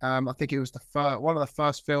 I think it was one of the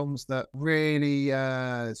first films that really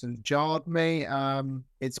sort of jarred me.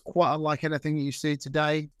 It's quite unlike anything you see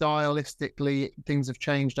today. Stylistically, things have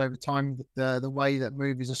changed over time. The way that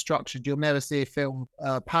movies are structured, you'll never see a film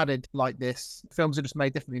padded like this. Films are just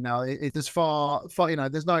made differently now. It's far,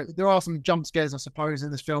 there are some jump scares, I suppose, in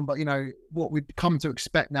this film, but what we've come to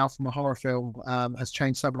expect now from a horror film has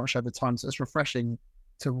changed so much over time. So it's refreshing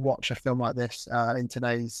to watch a film like this in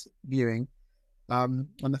today's viewing. And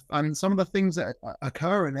some of the things that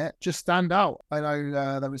occur in it just stand out. I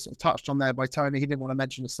know that was sort of touched on there by Tony. He didn't want to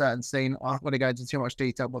mention a certain scene. I'm not going to go into too much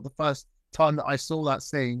detail, but the first time that I saw that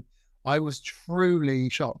scene, I was truly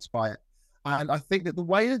shocked by it. And I think that the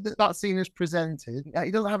way that scene is presented,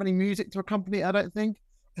 it doesn't have any music to accompany it, I don't think.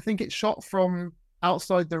 I think it's shot from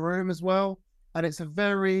outside the room as well. And it's just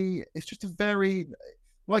a very,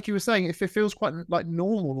 like you were saying, if it feels quite like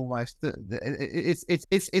normal almost, it's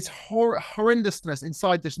horrendousness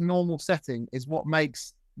inside this normal setting is what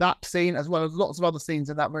makes that scene, as well as lots of other scenes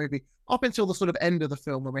in that movie, up until the sort of end of the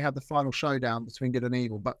film when we have the final showdown between good and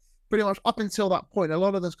evil. But pretty much up until that point, a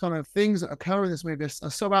lot of those kind of things that occur in this movie are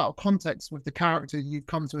so out of context with the character you've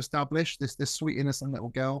come to establish, this sweet, innocent little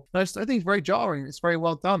girl. I think it's very jarring. It's very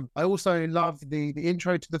well done. I also love the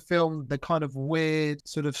intro to the film, the kind of weird,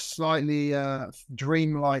 sort of slightly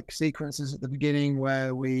dreamlike sequences at the beginning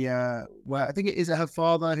where I think it is her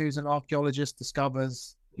father, who's an archaeologist,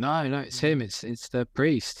 discovers. No, it's him. It's the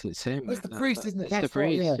priest. It's him. It's the priest, isn't it? It's the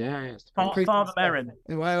priest. Yeah. It's the priest. Father Merrin.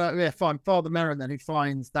 Well, yeah, fine. Father Merrin then, who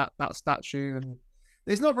finds that statue, and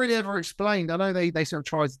it's not really ever explained. I know they sort of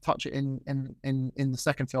tried to touch it in the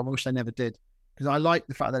second film. I wish they never did, because I like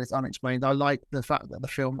the fact that it's unexplained. I like the fact that the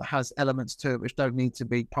film has elements to it which don't need to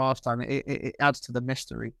be passed on. It adds to the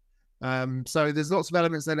mystery. So there's lots of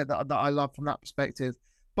elements in it that I love from that perspective.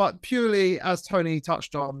 But purely, as Tony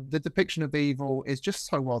touched on, the depiction of evil is just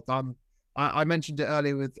so well done. I mentioned it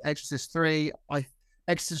earlier with Exorcist 3.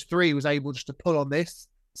 Exorcist 3 was able just to pull on this,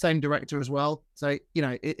 same director as well. So,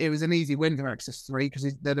 it was an easy win for Exorcist 3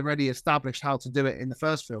 because they'd already established how to do it in the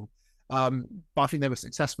first film. But I think they were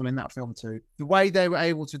successful in that film too. The way they were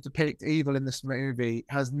able to depict evil in this movie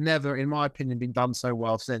has never, in my opinion, been done so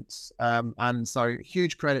well since. And so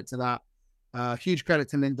huge credit to that. Huge credit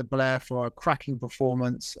to Linda Blair for a cracking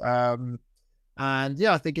performance. And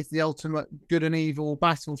yeah, I think it's the ultimate good and evil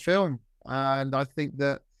battle film. And I think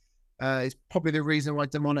that it's probably the reason why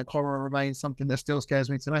demonic horror remains something that still scares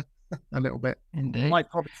me today a little bit. Indeed. Why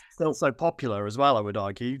probably still so popular as well, I would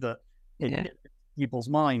argue, that it hit people's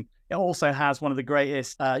mind. It also has one of the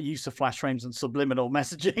greatest use of flash frames and subliminal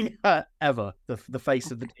messaging ever, the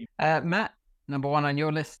face of the demon. Matt, number 1 on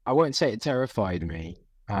your list? I won't say it terrified me.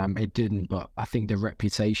 It didn't, but I think the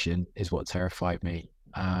reputation is what terrified me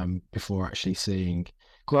before actually seeing.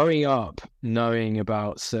 Growing up, knowing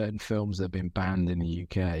about certain films that have been banned in the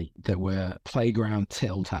UK that were playground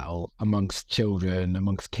tittle-tattle amongst children,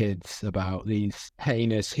 amongst kids, about these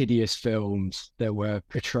heinous, hideous films that were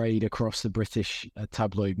portrayed across the British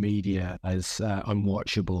tabloid media as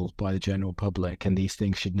unwatchable by the general public, and these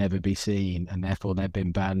things should never be seen, and therefore they've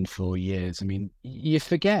been banned for years. I mean, you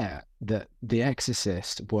forget that The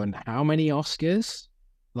Exorcist won how many Oscars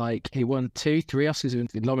Like he won 2, 3 Oscars. He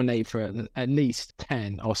was nominated for at least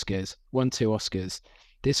 10 Oscars. Won 2 Oscars.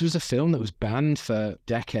 This was a film that was banned for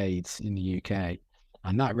decades in the UK,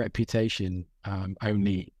 and that reputation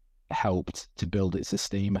only helped to build its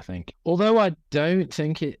esteem, I think. Although I don't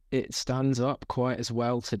think it stands up quite as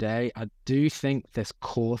well today, I do think there's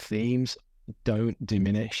core themes don't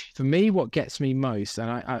diminish. For me, what gets me most, and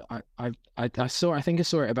I saw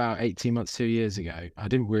it about 18 months, 2 years ago. I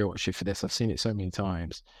didn't rewatch it for this. I've seen it so many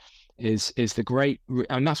times. Is the great,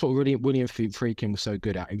 and that's what really William Friedkin was so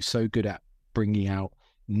good at. He was so good at bringing out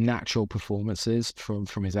natural performances from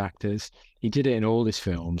his actors. He did it in all his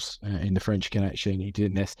films. In The French Connection, he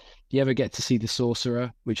did this. Do you ever get to see The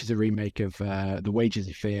Sorcerer, which is a remake of The Wages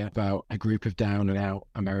of Fear, about a group of down and out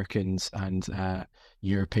Americans and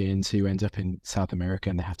Europeans who end up in South America,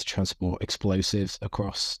 and they have to transport explosives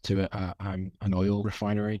across to an oil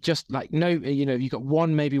refinery? Just like, no, you got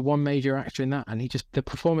one major actor in that, and the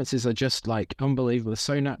performances are just like unbelievable. They're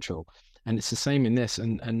so natural. And it's the same in this,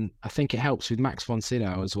 and I think it helps with Max von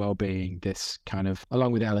Sydow as well, being this kind of,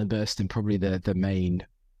 along with Ellen Burstyn, probably the main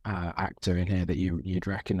actor in here that you'd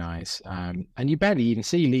recognize. And you barely even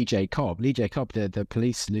see Lee J. Cobb. Lee J. Cobb, the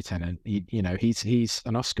police lieutenant, he's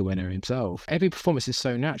an Oscar winner himself. Every performance is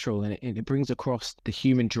so natural, and it brings across the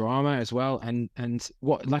human drama as well. And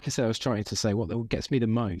what, like I said, I was trying to say, what gets me the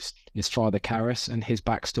most is Father Karras and his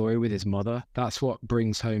backstory with his mother. That's what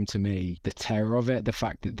brings home to me the terror of it, the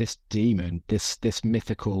fact that this demon, this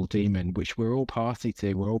mythical demon, which we're all party to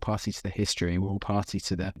the history, we're all party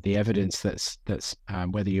to the evidence that's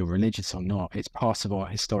whether you're religious or not, it's part of our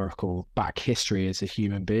historical back history as a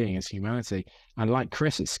human being, as humanity. And like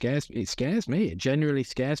Chris, it scares me. It genuinely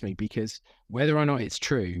scares me, because whether or not it's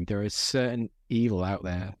true, there is certain evil out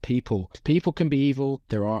there. People can be evil.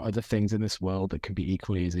 There are other things in this world that can be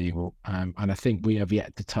equally as evil. And I think we have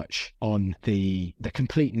yet to touch on the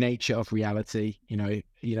complete nature of reality.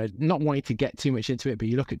 Not wanting to get too much into it, but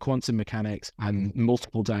you look at quantum mechanics and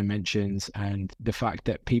multiple dimensions, and the fact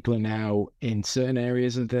that people are now in certain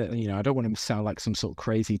areas of I don't want to sound like some sort of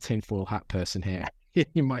crazy tinfoil hat person here.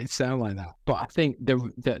 You might sound like that, but I think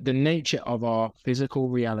the nature of our physical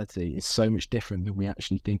reality is so much different than we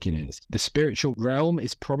actually think it is. The spiritual realm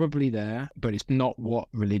is probably there, but it's not what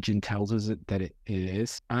religion tells us that it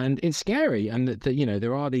is, and it's scary. And that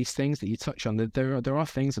there are these things that you touch on. That there are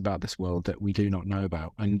things about this world that we do not know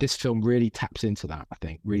about, and this film really taps into that. I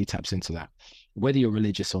think really taps into that. Whether you're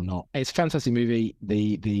religious or not, it's a fantastic movie.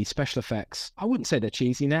 The special effects, I wouldn't say they're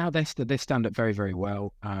cheesy now. They stand up very, very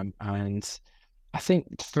well, and I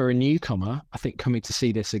think for a newcomer, coming to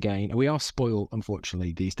see this again, we are spoiled,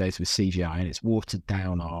 unfortunately, these days with CGI, and it's watered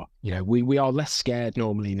down we are less scared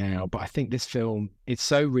normally now, but I think this film, it's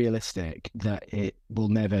so realistic that it will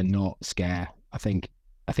never not scare. I think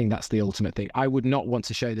that's the ultimate thing. I would not want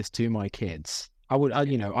to show this to my kids.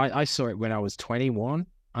 I saw it when I was 21.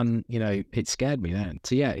 And it scared me then.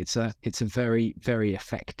 So yeah, it's a very, very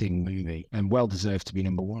affecting movie, and well deserved to be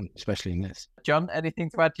number one, especially in this. John, anything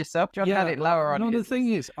to add yourself? John had it lower on. No, the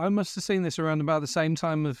thing is, I must have seen this around about the same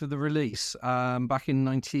time of the release, back in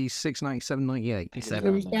 96, 97, 98. It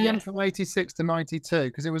was banned from 86 to 92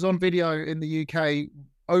 because it was on video in the UK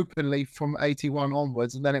openly from 81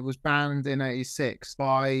 onwards, and then it was banned in 86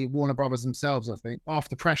 by Warner Brothers themselves, I think,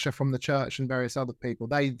 after pressure from the church and various other people.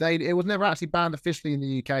 It was never actually banned officially in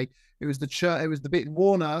the UK. It was the church, it was the bit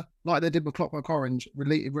Warner, like they did with Clockwork Orange,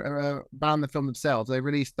 banned the film themselves. They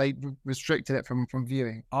restricted it from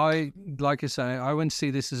viewing. I went to see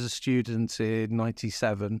this as a student in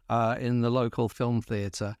 97 in the local film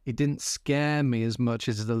theatre. It didn't scare me as much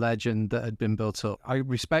as the legend that had been built up. I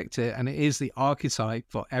respect it, and it is the archetype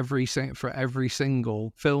for every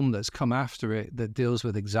single film that's come after it that deals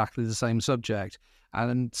with exactly the same subject.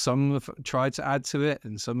 And some have tried to add to it,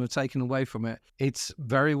 and some have taken away from it. It's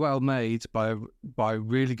very well made by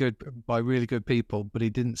really good people, but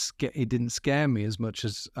it didn't scare me as much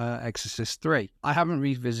as Exorcist 3. I haven't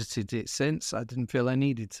revisited it since. I didn't feel I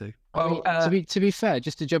needed to. Well, to be fair,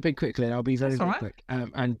 just to jump in quickly, and I'll be very, very quick.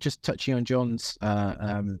 And just touching on John's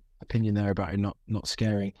opinion there about it not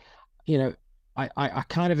scaring, I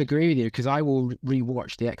kind of agree with you, because I will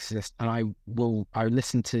rewatch The Exorcist, and I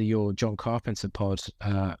listened to your John Carpenter pod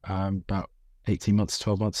about 18 months,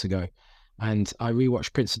 12 months ago, and I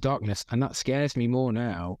rewatched Prince of Darkness, and that scares me more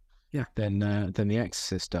now than The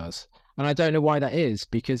Exorcist does. And I don't know why that is,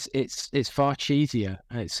 because it's far cheesier,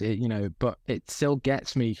 but it still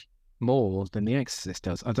gets me more than The Exorcist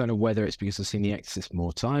does. I don't know whether it's because I've seen The Exorcist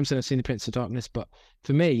more times than I've seen The Prince of Darkness, but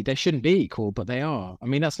for me, they shouldn't be equal, but they are. I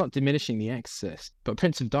mean, that's not diminishing The Exorcist, but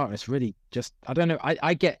Prince of Darkness really just, I don't know,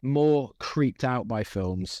 I get more creeped out by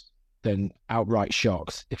films than outright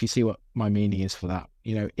shocks, if you see what my meaning is for that.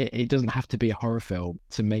 You know, it doesn't have to be a horror film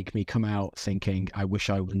to make me come out thinking, I wish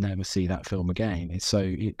I would never see that film again.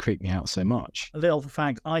 It creeped me out so much. A little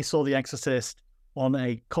fact, I saw The Exorcist on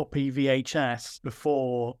a copy VHS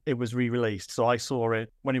before it was re-released. So I saw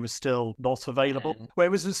it when it was still not available. Where it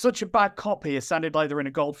was such a bad copy, it sounded like they're in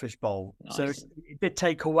a goldfish bowl. Nice. So it did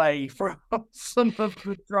take away from some of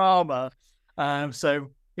the drama. So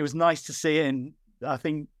it was nice to see it in, I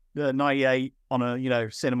think, 98 on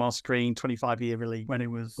a, cinema screen, 25-year release when it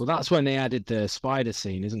was... Well, that's when they added the spider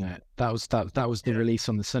scene, isn't it? That was the release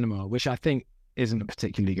on the cinema, which I think isn't a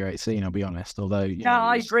particularly great scene, I'll be honest. Although... Yeah,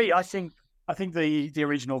 I agree. I think the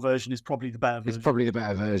original version is probably the better version. It's probably the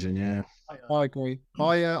better version, yeah. I agree.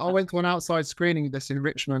 I went to an outside screening of this in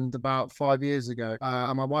Richmond about 5 years ago,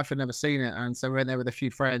 and my wife had never seen it, and so we went there with a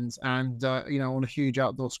few friends, and on a huge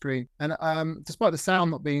outdoor screen. And despite the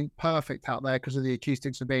sound not being perfect out there because of the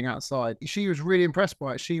acoustics of being outside, she was really impressed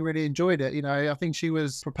by it. She really enjoyed it. I think she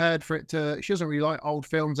was prepared for it to. She doesn't really like old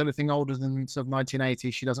films, anything older than sort of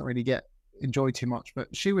 1980. She doesn't really enjoy too much, but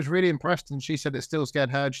she was really impressed, and she said it still scared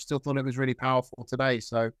her. She still thought it was really powerful today.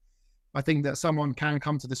 So I think that someone can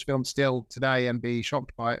come to this film still today and be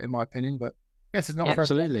shocked by it, in my opinion. But I guess it's not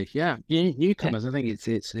absolutely, yeah. Newcomers, I think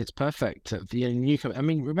it's perfect. Newcomer. I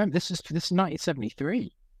mean, remember this is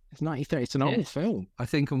 1973. It's 93. It's an old film. I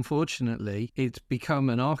think, unfortunately, it's become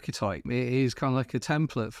an archetype. It is kind of like a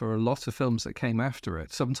template for a lot of films that came after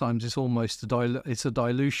it. Sometimes it's almost a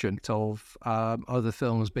dilution of other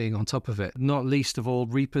films being on top of it. Not least of all,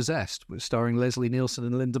 Repossessed, starring Leslie Nielsen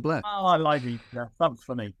and Linda Blair. Oh, I like it. Yeah, that was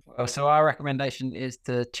funny. Well, so our recommendation is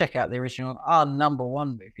to check out the original, our number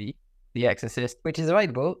one movie, The Exorcist, which is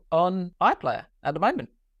available on iPlayer at the moment.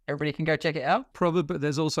 Everybody can go check it out. Probably,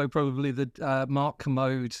 there's also probably the Mark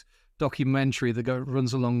Commode documentary that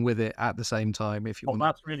runs along with it at the same time. If you want.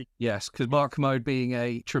 That's really... Yes, because Mark Commode being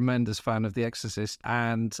a tremendous fan of The Exorcist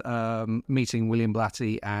and meeting William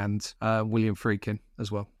Blatty and William Friedkin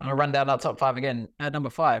as well. I'll run down our top five again. At number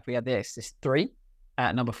 5, we have The Exorcist 3.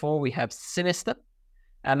 At number 4, we have Sinister.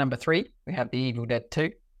 At number 3, we have The Evil Dead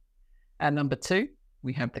 2. At number 2,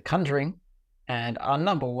 we have The Conjuring. And our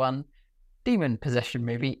number 1 demon possession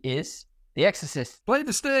movie is The Exorcist. Play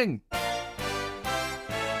the sting!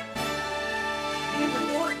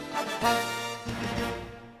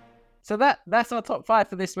 So that's our top 5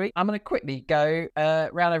 for this week. I'm going to quickly go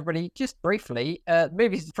around everybody just briefly.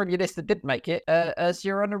 Movies from your list that didn't make it as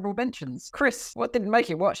your honourable mentions. Chris, what didn't make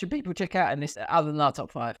it? What should people check out in this other than our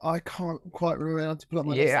top 5? I can't quite remember how to put up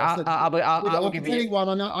my list. I'll give you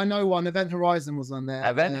one. I know one. Event Horizon was on there.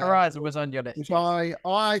 Event Horizon was on your list. Which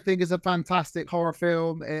I think is a fantastic horror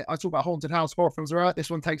film. I talk about haunted house horror films, right? This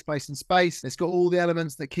one takes place in space. It's got all the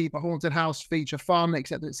elements that keep a haunted house feature fun,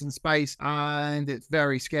 except it's in space, and it's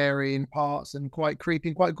very scary in parts and quite creepy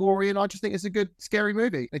and quite gory, and I just think it's a good scary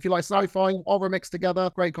movie. If you like sci-fi horror mixed together,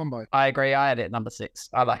 great combo. I agree. I had it at number 6.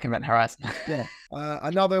 I like Event Horizon. Yeah.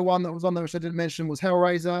 Another one that was on there which I didn't mention was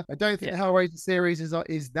Hellraiser. I don't think the Hellraiser series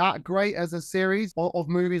is that great as a series of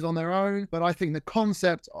movies on their own, but I think the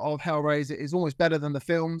concept of Hellraiser is almost better than the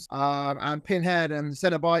films. And Pinhead and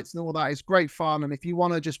Cenobites and all that is great fun. And if you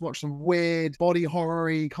want to just watch some weird body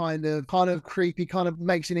horror-y kind of creepy, kind of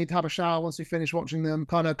makes you need to have a shower once you finish watching them,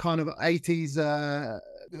 kind of 80s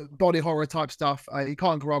body horror type stuff, you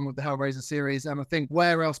can't go wrong with the Hellraiser series. And I think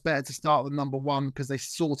where else better to start than number 1, because they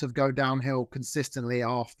sort of go downhill consistently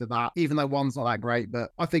after that, even though one's not that great,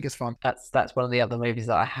 but I think it's fun. That's one of the other movies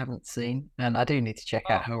that I haven't seen, and I do need to check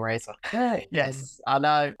out Hellraiser. Yes, I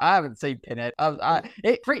know. I haven't seen Pinhead.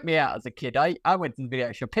 It freaked me out as a kid. I went to the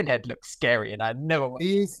video show. Pinhead looks scary, and I never went.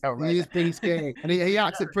 He is pretty scary, and he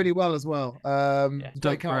acts it pretty well as well.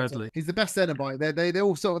 Doug Bradley. He's the best Cenobite. They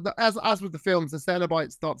all sort of, as with the films, the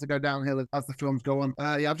Cenobites start to go downhill as the films go on.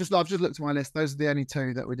 I've just looked at my list. Those are the only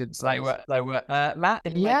 2 that we didn't say. They were. Matt?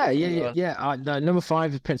 Yeah. Number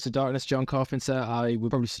 5 is Prince of Darkness, John Carpenter. I would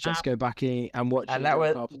probably suggest go back and watch. And that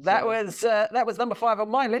was number 5 on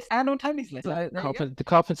my list and on Tony's list. So the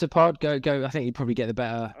Carpenter pod. Go. I think you'd probably get the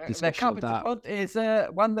better discussion of that. The Carpenter pod is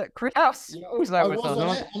one that Chris House also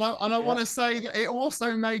was on. And I want to say that it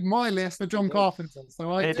also made my list for John Carpenter.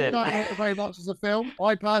 So I do like it very much as a film.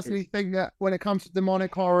 I personally think that when it comes to demonic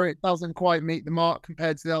demonic horror. It doesn't quite meet the mark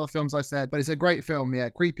compared to the other films I said, but it's a great film. Yeah,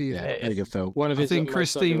 creepy. Yeah, very good film. One of I his. think most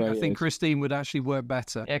Christine. I underrated. think Christine would actually work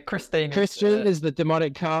better. Yeah, Christine. Christian is the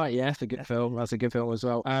demonic car. Yes, a good film. That's a good film as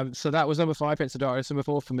well. So that was number 5, Prince of Darkness. Number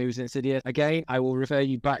 4 for me was Insidious. Again, I will refer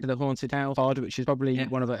you back to the Haunted House pod, which is probably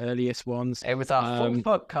one of the earliest ones. It was our fourth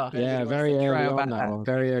podcast. Yeah, very early on that one.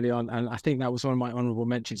 Very early on, and I think that was one of my honourable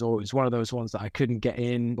mentions, or it was one of those ones that I couldn't get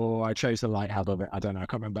in, or I chose the light out of it. I don't know. I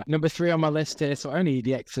can't remember. Number 3 on my list here. So only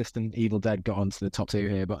The Exorcist and Evil Dead got onto the top 2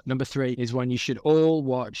 here, but number 3 is one you should all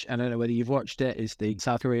watch. I don't know whether you've watched it. Is the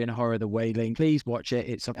South Korean horror The Wailing. Please watch it.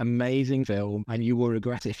 It's an amazing film, and you will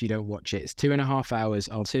regret it if you don't watch it. It's 2.5 hours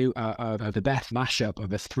of the best mashup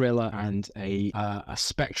of a thriller and a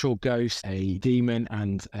spectral ghost, a demon,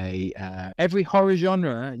 and every horror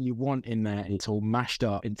genre you want in there. It's all mashed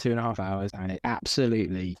up in 2.5 hours, and it's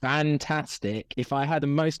absolutely fantastic. If I had the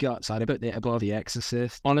most guts, I'd put it above The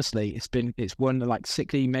Exorcist. Honestly, it's won like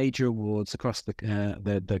 60 major awards across the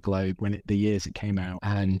globe the years it came out,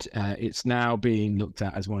 and it's now being looked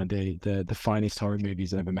at as one of the finest horror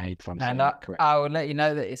movies ever made. From and I will let you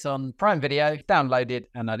know that it's on Prime Video, downloaded,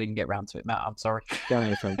 and I didn't get round to it, Matt. I'm sorry. Don't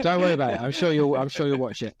worry about it. I'm sure you'll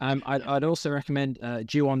watch it. I'd also recommend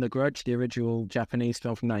Ju-on the Grudge, the original Japanese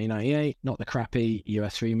film from 1998, not the crappy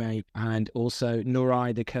US remake, and also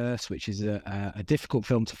Norai the Curse, which is a difficult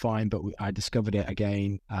film to find, but I discovered it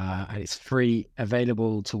again, and it's free,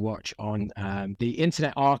 available to watch on the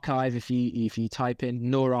Internet Archive. If you type in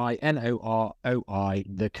Norai, Noroi,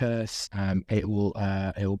 the Curse, it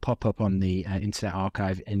will pop up on the Internet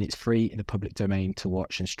Archive, and it's free in the public domain to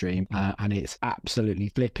watch and stream, and it's absolutely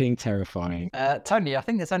flipping terrifying. Tony, I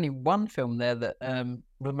think there's only one film there that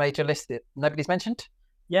was made your list that nobody's mentioned.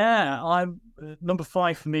 Yeah, I'm number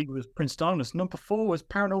 5 for me was Prince of Darkness. Number 4 was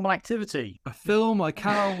Paranormal Activity. A film I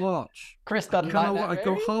cannot watch. Chris doesn't like that. I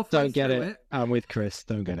got halfway Don't get through it. I'm with Chris.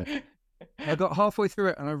 Don't get it. I got halfway through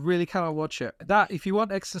it, and I really cannot watch it. That, if you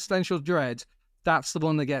want existential dread, that's the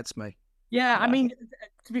one that gets me. Yeah, I mean,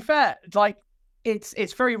 to be fair, like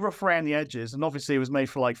it's very rough around the edges, and obviously it was made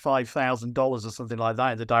for like $5,000 or something like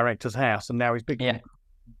that at the director's house, and now he's become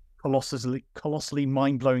colossally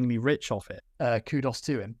mind-blowingly rich off it. Kudos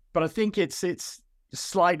to him. But I think it's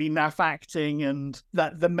slightly naff acting, and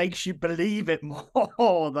that makes you believe it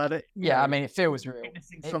more. That it, I mean, it feels real.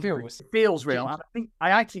 It feels real. I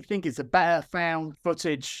actually think it's a better found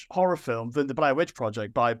footage horror film than the Blair Witch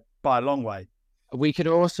Project by a long way. We could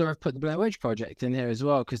also have put the Blair Witch Project in here as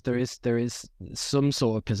well, because there is some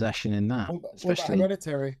sort of possession in that, especially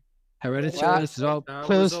Hereditary. Hereditary as well.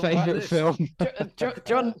 Paul's favourite film.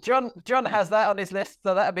 John has that on his list,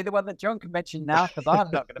 so that'll be the one that John can mention now, because I'm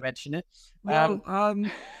not going to mention it. No,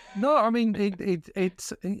 I mean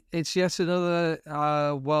it's yet another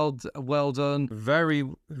well done, very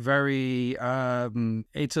very.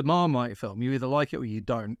 It's a Marmite film. You either like it or you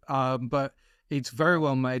don't. But it's very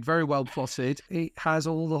well made, very well plotted. It has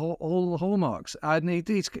all the hallmarks, and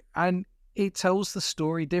it tells the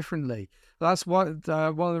story differently. That's why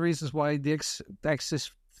one of the reasons why The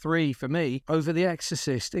Exorcist 3 for me over The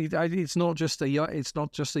Exorcist. It's not just a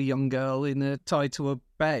young girl tied to a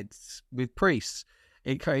bed with priests.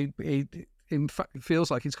 It in fact feels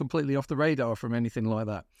like it's completely off the radar from anything like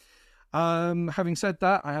that. Having said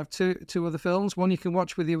that, I have two other films. One you can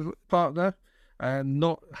watch with your partner and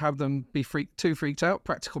not have them be too freaked out.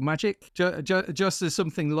 Practical Magic, just as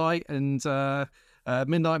something light, and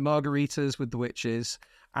Midnight Margaritas with the Witches.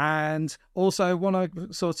 And also one I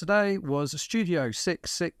saw today was Studio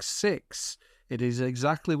 666. It is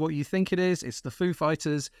exactly what you think it is. It's the Foo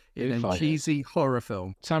Fighters in a cheesy horror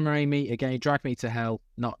film. Sam Raimi, again, Drag Me to Hell.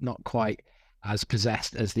 Not quite as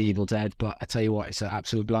possessed as The Evil Dead, but I tell you what, it's an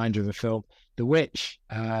absolute blinder of a film. The Witch,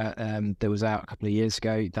 that was out a couple of years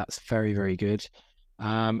ago. That's very, very good.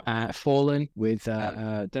 Fallen with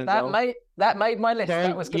Denzel. That made my list.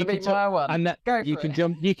 That was going to be my one. And you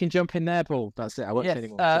can jump in there, Paul. That's it. I won't say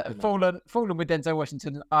anymore. Fallen with Denzel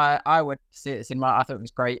Washington. I went to see it in cinema. I thought it was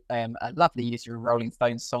great. A lovely use of a Rolling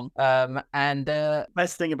Stones song. And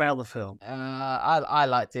best thing about the film. I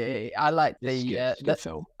liked it. I liked the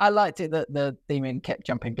film. I liked it that the demon kept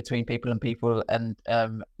jumping between people and people, and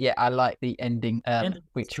I liked the ending,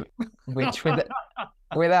 which with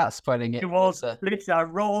without spoiling it. It was literally, I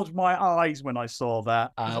rolled my eyes when I saw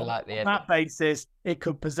that. I like the ending. On that basis, it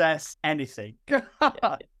could possess anything.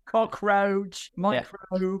 Cockroach,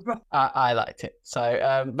 microbe. I liked it.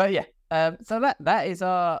 So, but yeah, So that is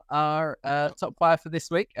our top 5 for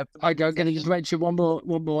this week. I'm going to just mention one more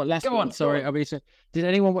last Go one. on, Sorry, go on. obviously. Did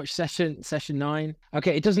anyone watch session 9?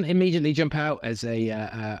 Okay, it doesn't immediately jump out as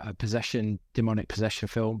a demonic possession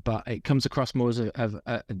film, but it comes across more as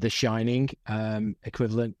a The Shining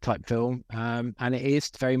equivalent type film, and it is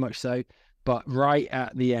very much so. But right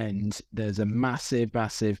at the end, there's a massive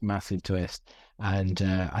twist, and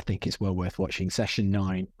I think it's well worth watching. Session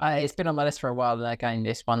 9. It's been on my list for a while, and again,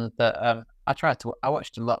 this one that I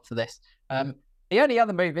watched a lot for this. The only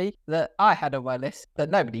other movie that I had on my list that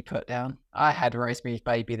nobody put down, I had Rosemary's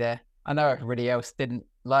Baby there. I know everybody else didn't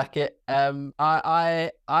like it.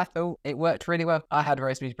 I thought it worked really well. I had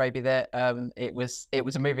Rosemary's Baby there. It was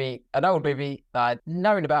a movie, an old movie that I'd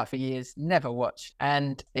known about for years, never watched,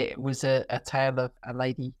 and it was a tale of a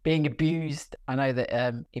lady being abused. I know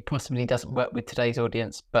that it possibly doesn't work with today's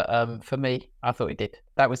audience, but for me, I thought it did.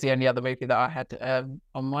 That was the only other movie that I had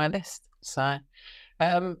on my list. So.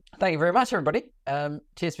 Thank you very much, everybody.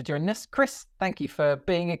 Cheers for joining us. Chris, thank you for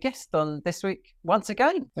being a guest on this week once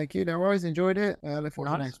again. Thank you. No worries. Enjoyed it. Look forward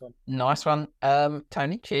to the next one. Nice one.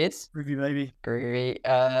 Tony, cheers. Groovy baby. Groovy.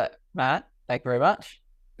 Matt, thank you very much.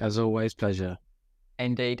 As always, pleasure.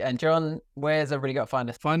 Indeed. And John, where's everybody got to find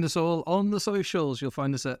us? Find us all on the socials. You'll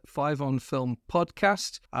find us at 5 on Film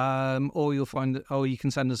Podcast, or you can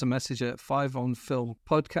send us a message at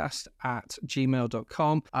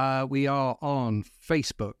 5onfilmpodcast@gmail.com. We are on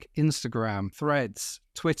Facebook, Instagram, Threads,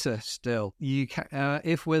 Twitter still. You can,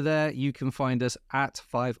 if we're there, you can find us at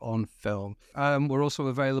 5 on Film. We're also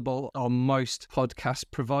available on most podcast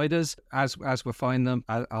providers as we find them.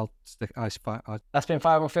 That's been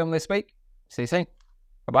 5 on Film this week. See you soon.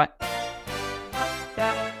 Bye-bye.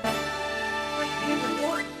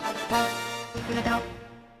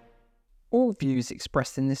 All views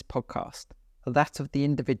expressed in this podcast are that of the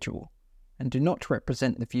individual and do not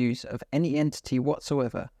represent the views of any entity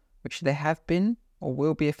whatsoever which they have been or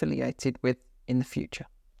will be affiliated with in the future.